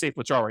bonds and use the safe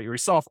withdrawal rate. Or you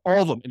sell off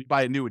all of them and you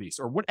buy annuities,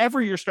 or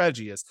whatever your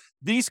strategy is.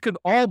 These could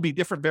all be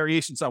different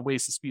variations on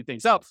ways to speed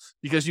things up,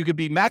 because you could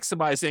be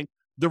maximizing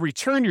the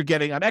return you're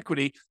getting on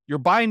equity. You're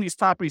buying these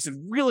properties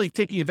and really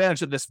taking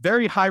advantage of this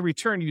very high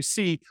return you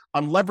see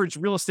on leveraged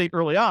real estate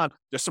early on.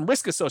 There's some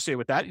risk associated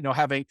with that,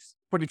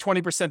 putting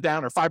 20%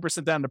 down or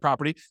 5% down the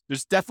property.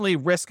 There's definitely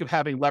risk of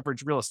having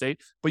leveraged real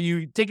estate, but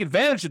you take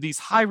advantage of these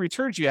high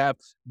returns you have.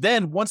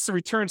 Then once the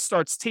return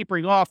starts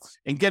tapering off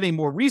and getting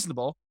more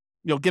reasonable,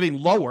 getting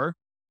lower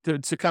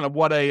to kind of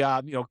what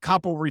a,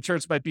 comparable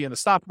returns might be in the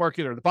stock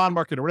market or the bond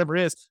market or whatever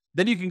it is,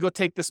 then you can go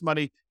take this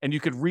money and you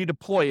could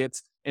redeploy it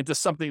into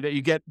something that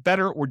you get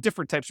better or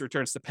different types of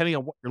returns depending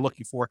on what you're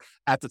looking for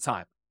at the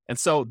time. And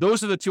so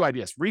those are the two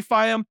ideas: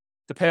 refi them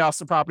to pay off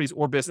some properties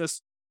or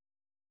business,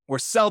 or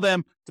sell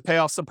them to pay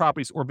off some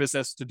properties or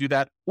business to do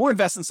that, or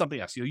invest in something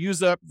else. You'll use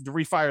the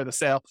refi or the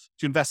sale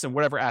to invest in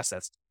whatever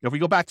assets. If we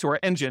go back to our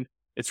engine,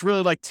 it's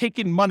really like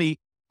taking money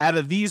out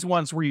of these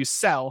ones where you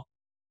sell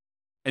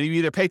and you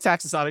either pay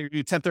taxes on it or you do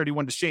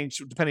 1031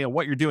 exchange, depending on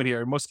what you're doing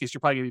here. In most cases,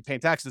 you're probably going to be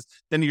paying taxes.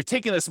 Then you're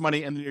taking this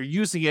money and you're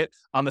using it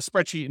on the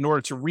spreadsheet in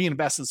order to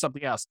reinvest in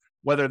something else,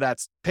 whether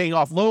that's paying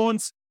off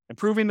loans,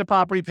 improving the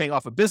property, paying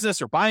off a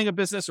business or buying a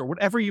business or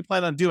whatever you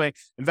plan on doing,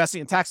 investing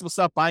in taxable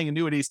stuff, buying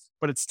annuities,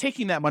 but it's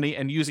taking that money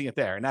and using it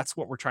there. And that's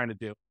what we're trying to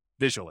do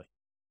visually.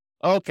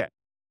 Okay.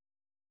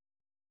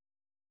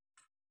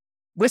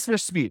 Listener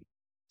speed.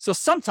 So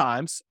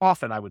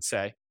often I would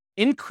say,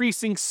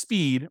 increasing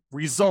speed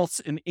results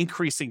in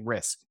increasing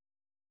risk.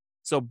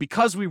 So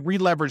because we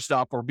re-leveraged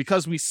up or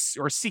because we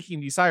are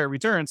seeking these higher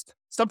returns,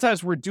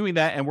 sometimes we're doing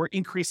that and we're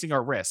increasing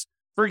our risk.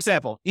 For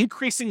example,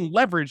 increasing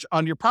leverage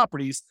on your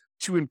properties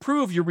to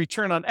improve your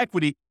return on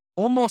equity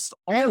almost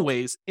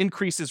always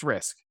increases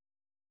risk,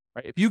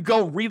 right? If you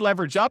go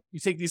re-leverage up, you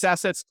take these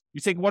assets,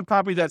 you take one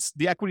property that's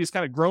the equity is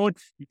kind of growing,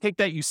 you take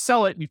that, you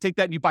sell it, and you take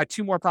that and you buy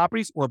two more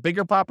properties or a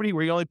bigger property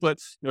where you only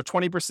put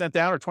 20%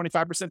 down or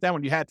 25% down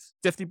when you had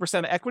 50%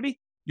 of equity,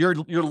 you're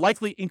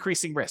likely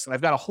increasing risk. And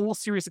I've got a whole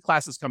series of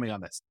classes coming on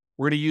this.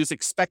 We're going to use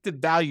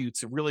expected value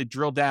to really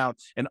drill down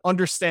and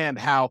understand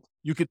how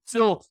you could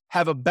still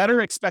have a better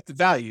expected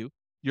value.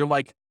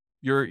 The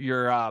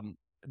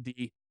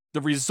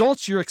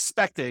results you're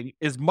expecting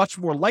is much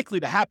more likely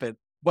to happen,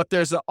 but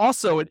there's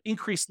also an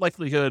increased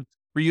likelihood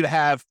for you to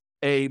have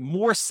a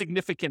more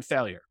significant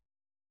failure.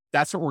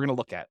 That's what we're going to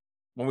look at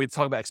when we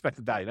talk about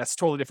expected value. That's a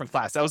totally different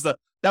class. That was the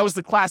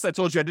class I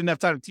told you I didn't have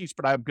time to teach,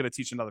 but I'm going to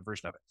teach another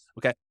version of it.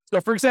 Okay. So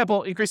for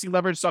example, increasing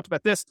leverage, talked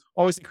about this,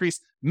 always increase.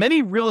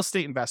 Many real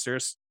estate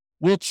investors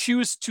will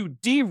choose to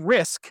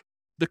de-risk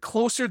the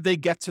closer they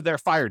get to their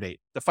FIRE date,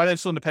 the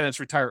financial independence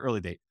retire early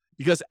date.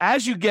 Because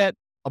as you get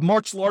a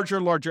much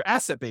larger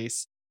asset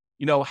base,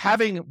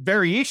 having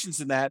variations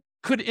in that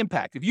could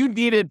impact. If you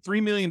needed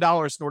 $3 million in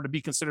order to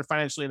be considered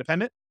financially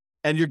independent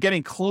and you're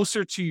getting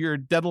closer to your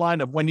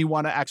deadline of when you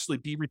want to actually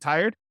be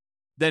retired,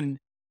 then,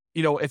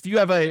 if you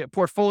have a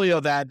portfolio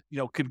that,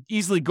 could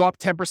easily go up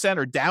 10%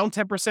 or down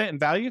 10% in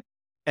value,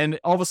 and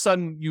all of a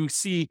sudden you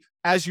see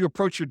as you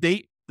approach your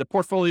date, the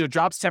portfolio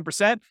drops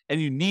 10% and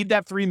you need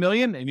that 3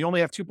 million and you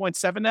only have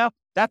 2.7 now,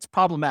 that's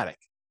problematic.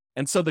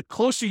 And so the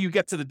closer you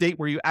get to the date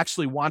where you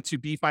actually want to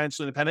be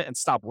financially independent and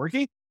stop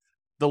working,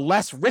 the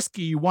less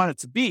risky you want it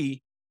to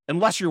be,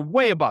 unless you're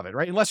way above it,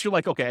 right? Unless you're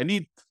like, okay, I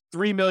need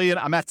 3 million,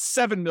 I'm at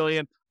 7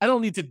 million. I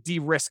don't need to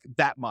de-risk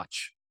that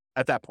much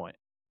at that point.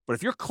 But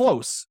if you're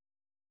close,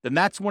 then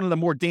that's one of the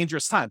more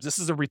dangerous times. This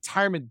is a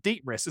retirement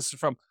date risk. This is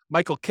from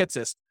Michael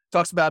Kitces.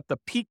 Talks about the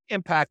peak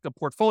impact of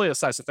portfolio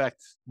size effect.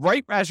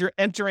 Right as you're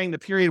entering the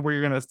period where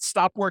you're going to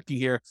stop working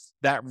here,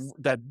 that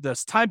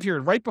this time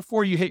period right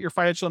before you hit your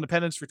financial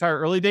independence, retire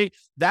early date,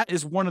 that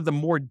is one of the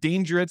more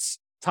dangerous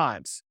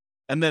times.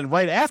 And then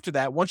right after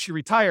that, once you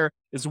retire,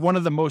 is one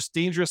of the most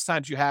dangerous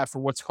times you have for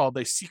what's called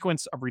a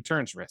sequence of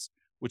returns risk,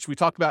 which we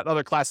talked about in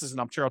other classes, and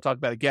I'm sure I'll talk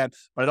about again,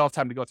 but I don't have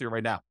time to go through it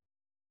right now.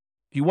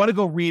 If you want to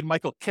go read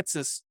Michael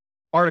Kitces'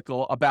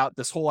 article about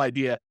this whole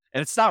idea,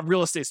 and it's not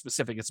real estate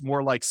specific, it's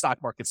more like stock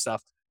market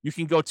stuff, you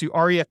can go to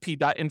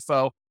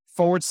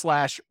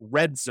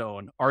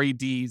refp.info/redzone,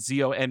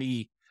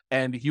 REDZone,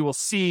 And you will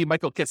see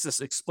Michael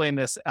Kitces explain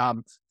this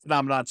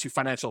phenomenon to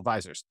financial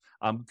advisors.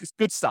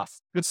 Good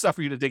stuff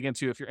for you to dig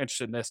into if you're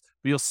interested in this.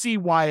 But you'll see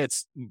why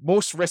it's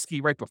most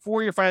risky right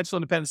before your financial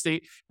independence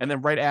date, and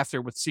then right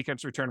after with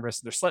sequence return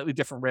risk. They're slightly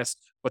different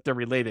risks, but they're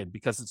related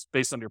because it's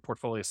based on your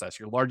portfolio size.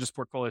 Your largest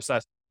portfolio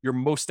size, you're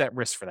most at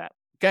risk for that.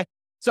 Okay.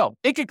 So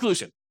in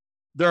conclusion,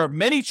 there are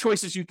many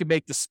choices you can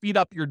make to speed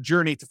up your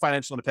journey to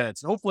financial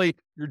independence. And hopefully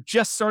you're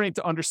just starting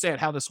to understand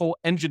how this whole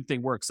engine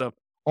thing works. So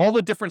all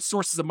the different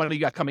sources of money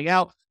you got coming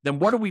out, then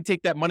what do we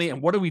take that money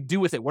and what do we do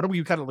with it? What do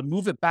we kind of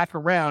move it back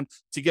around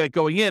to get it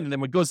going in? And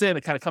then when it goes in,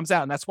 it kind of comes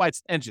out. And that's why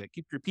it's an engine. It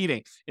keeps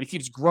repeating and it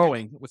keeps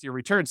growing with your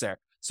returns there.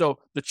 So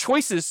the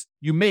choices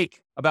you make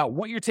about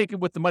what you're taking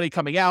with the money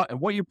coming out and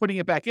what you're putting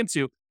it back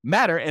into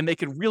matter, and they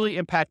can really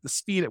impact the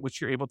speed at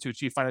which you're able to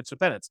achieve financial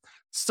independence.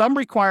 Some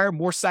require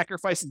more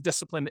sacrifice and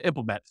discipline to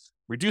implement,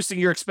 reducing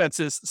your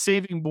expenses,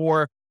 saving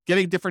more,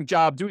 getting a different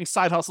job, doing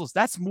side hustles.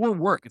 That's more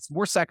work. It's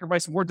more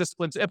sacrifice, more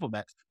discipline to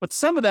implement. But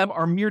some of them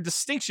are mere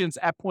distinctions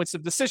at points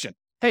of decision.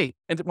 Hey,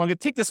 and I'm going to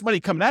take this money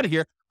coming out of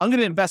here. I'm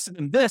going to invest it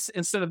in this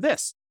instead of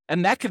this.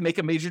 And that can make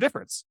a major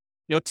difference.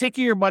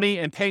 Taking your money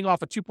and paying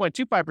off a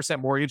 2.25%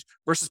 mortgage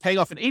versus paying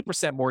off an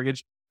 8%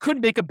 mortgage could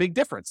make a big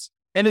difference.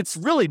 And it's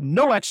really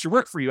no extra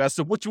work for you as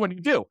to what you want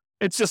to do.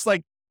 It's just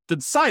like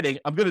deciding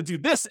I'm going to do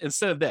this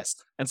instead of this.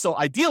 And so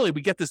ideally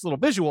we get this little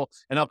visual,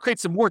 and I'll create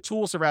some more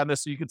tools around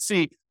this so you can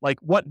see like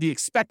what the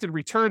expected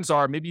returns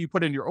are. Maybe you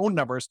put in your own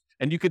numbers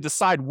and you could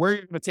decide where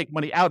you're going to take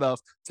money out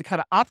of to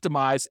kind of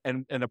optimize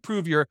and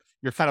improve your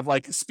kind of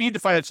like speed to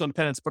financial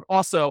independence, but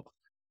also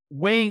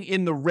weighing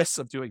in the risks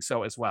of doing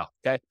so as well.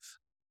 Okay.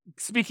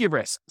 Speaking of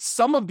risk,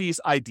 some of these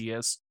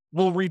ideas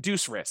will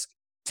reduce risk.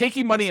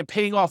 Taking money and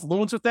paying off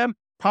loans with them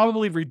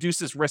probably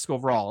reduces risk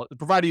overall,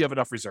 provided you have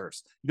enough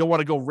reserves. You don't want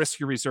to go risk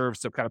your reserves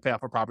to kind of pay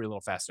off a property a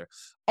little faster.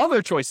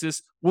 Other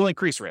choices will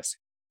increase risk.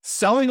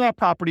 Selling off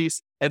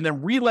properties and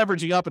then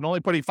re-leveraging up and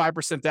only putting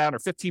 5% down or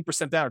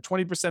 15% down or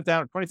 20%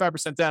 down or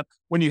 25% down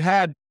when you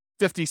had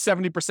 50,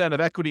 70% of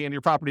equity in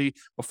your property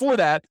before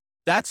that,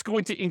 that's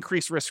going to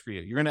increase risk for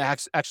you. You're going to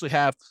actually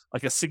have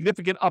like a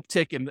significant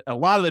uptick in a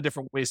lot of the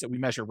different ways that we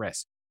measure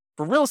risk.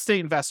 For real estate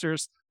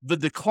investors, the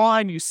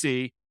decline you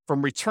see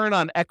from return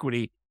on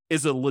equity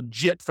is a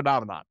legit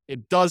phenomenon.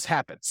 It does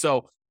happen.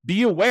 So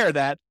be aware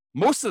that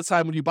most of the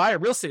time when you buy a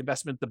real estate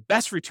investment, the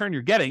best return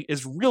you're getting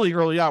is really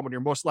early on when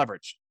you're most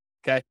leveraged.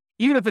 Okay.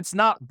 Even if it's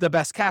not the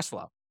best cash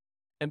flow.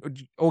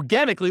 And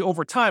organically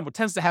over time, what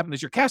tends to happen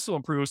is your cash flow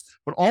improves,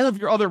 but all of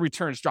your other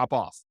returns drop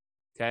off.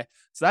 Okay.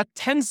 So that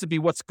tends to be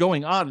what's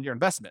going on in your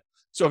investment.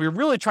 So if you're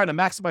really trying to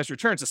maximize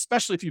returns,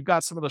 especially if you've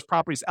got some of those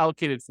properties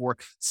allocated for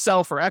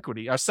sell for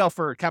equity or sell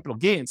for capital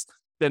gains,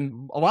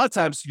 then a lot of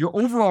times your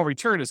overall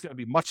return is going to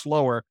be much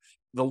lower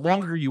the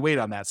longer you wait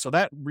on that. So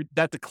that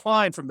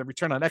decline from the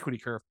return on equity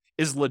curve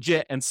is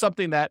legit and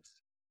something that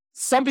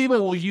some people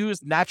will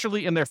use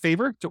naturally in their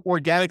favor to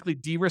organically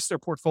de-risk their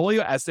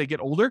portfolio as they get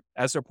older,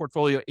 as their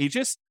portfolio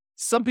ages.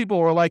 Some people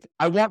are like,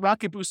 I want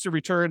rocket booster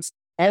returns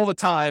all the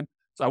time.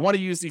 So I want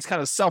to use these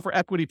kind of sell for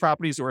equity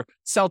properties or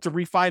sell to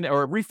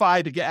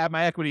refi to get at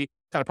my equity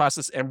kind of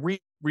process and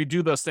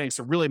redo those things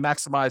to really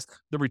maximize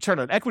the return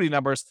on equity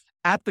numbers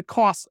at the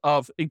cost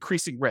of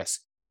increasing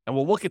risk. And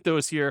we'll look at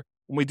those here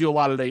when we do a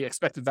lot of the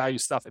expected value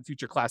stuff in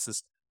future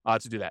classes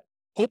to do that.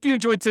 Hope you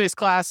enjoyed today's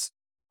class.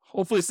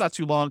 Hopefully it's not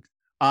too long.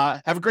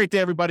 Have a great day,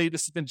 everybody.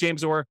 This has been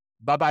James Orr.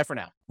 Bye-bye for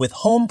now. With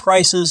home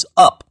prices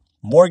up,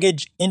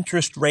 mortgage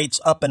interest rates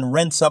up, and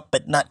rents up,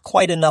 but not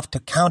quite enough to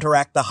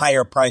counteract the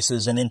higher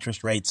prices and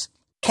interest rates,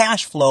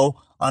 cash flow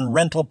on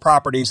rental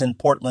properties in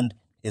Portland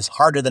is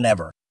harder than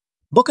ever.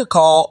 Book a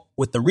call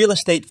with the Real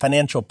Estate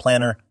Financial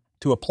Planner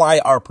to apply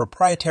our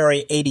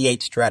proprietary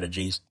 88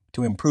 strategies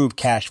to improve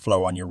cash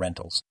flow on your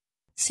rentals.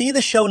 See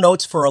the show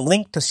notes for a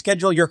link to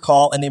schedule your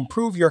call and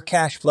improve your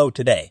cash flow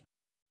today.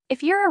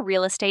 If you're a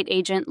real estate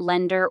agent,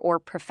 lender, or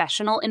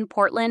professional in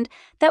Portland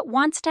that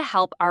wants to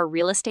help our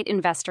real estate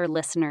investor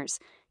listeners,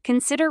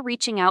 consider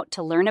reaching out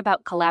to learn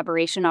about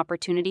collaboration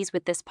opportunities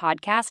with this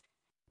podcast.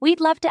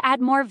 We'd love to add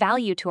more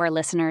value to our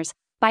listeners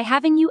by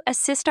having you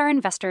assist our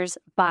investors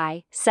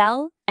buy,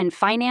 sell, and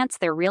finance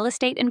their real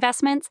estate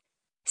investments.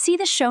 See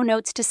the show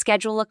notes to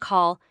schedule a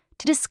call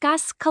to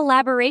discuss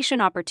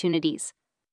collaboration opportunities.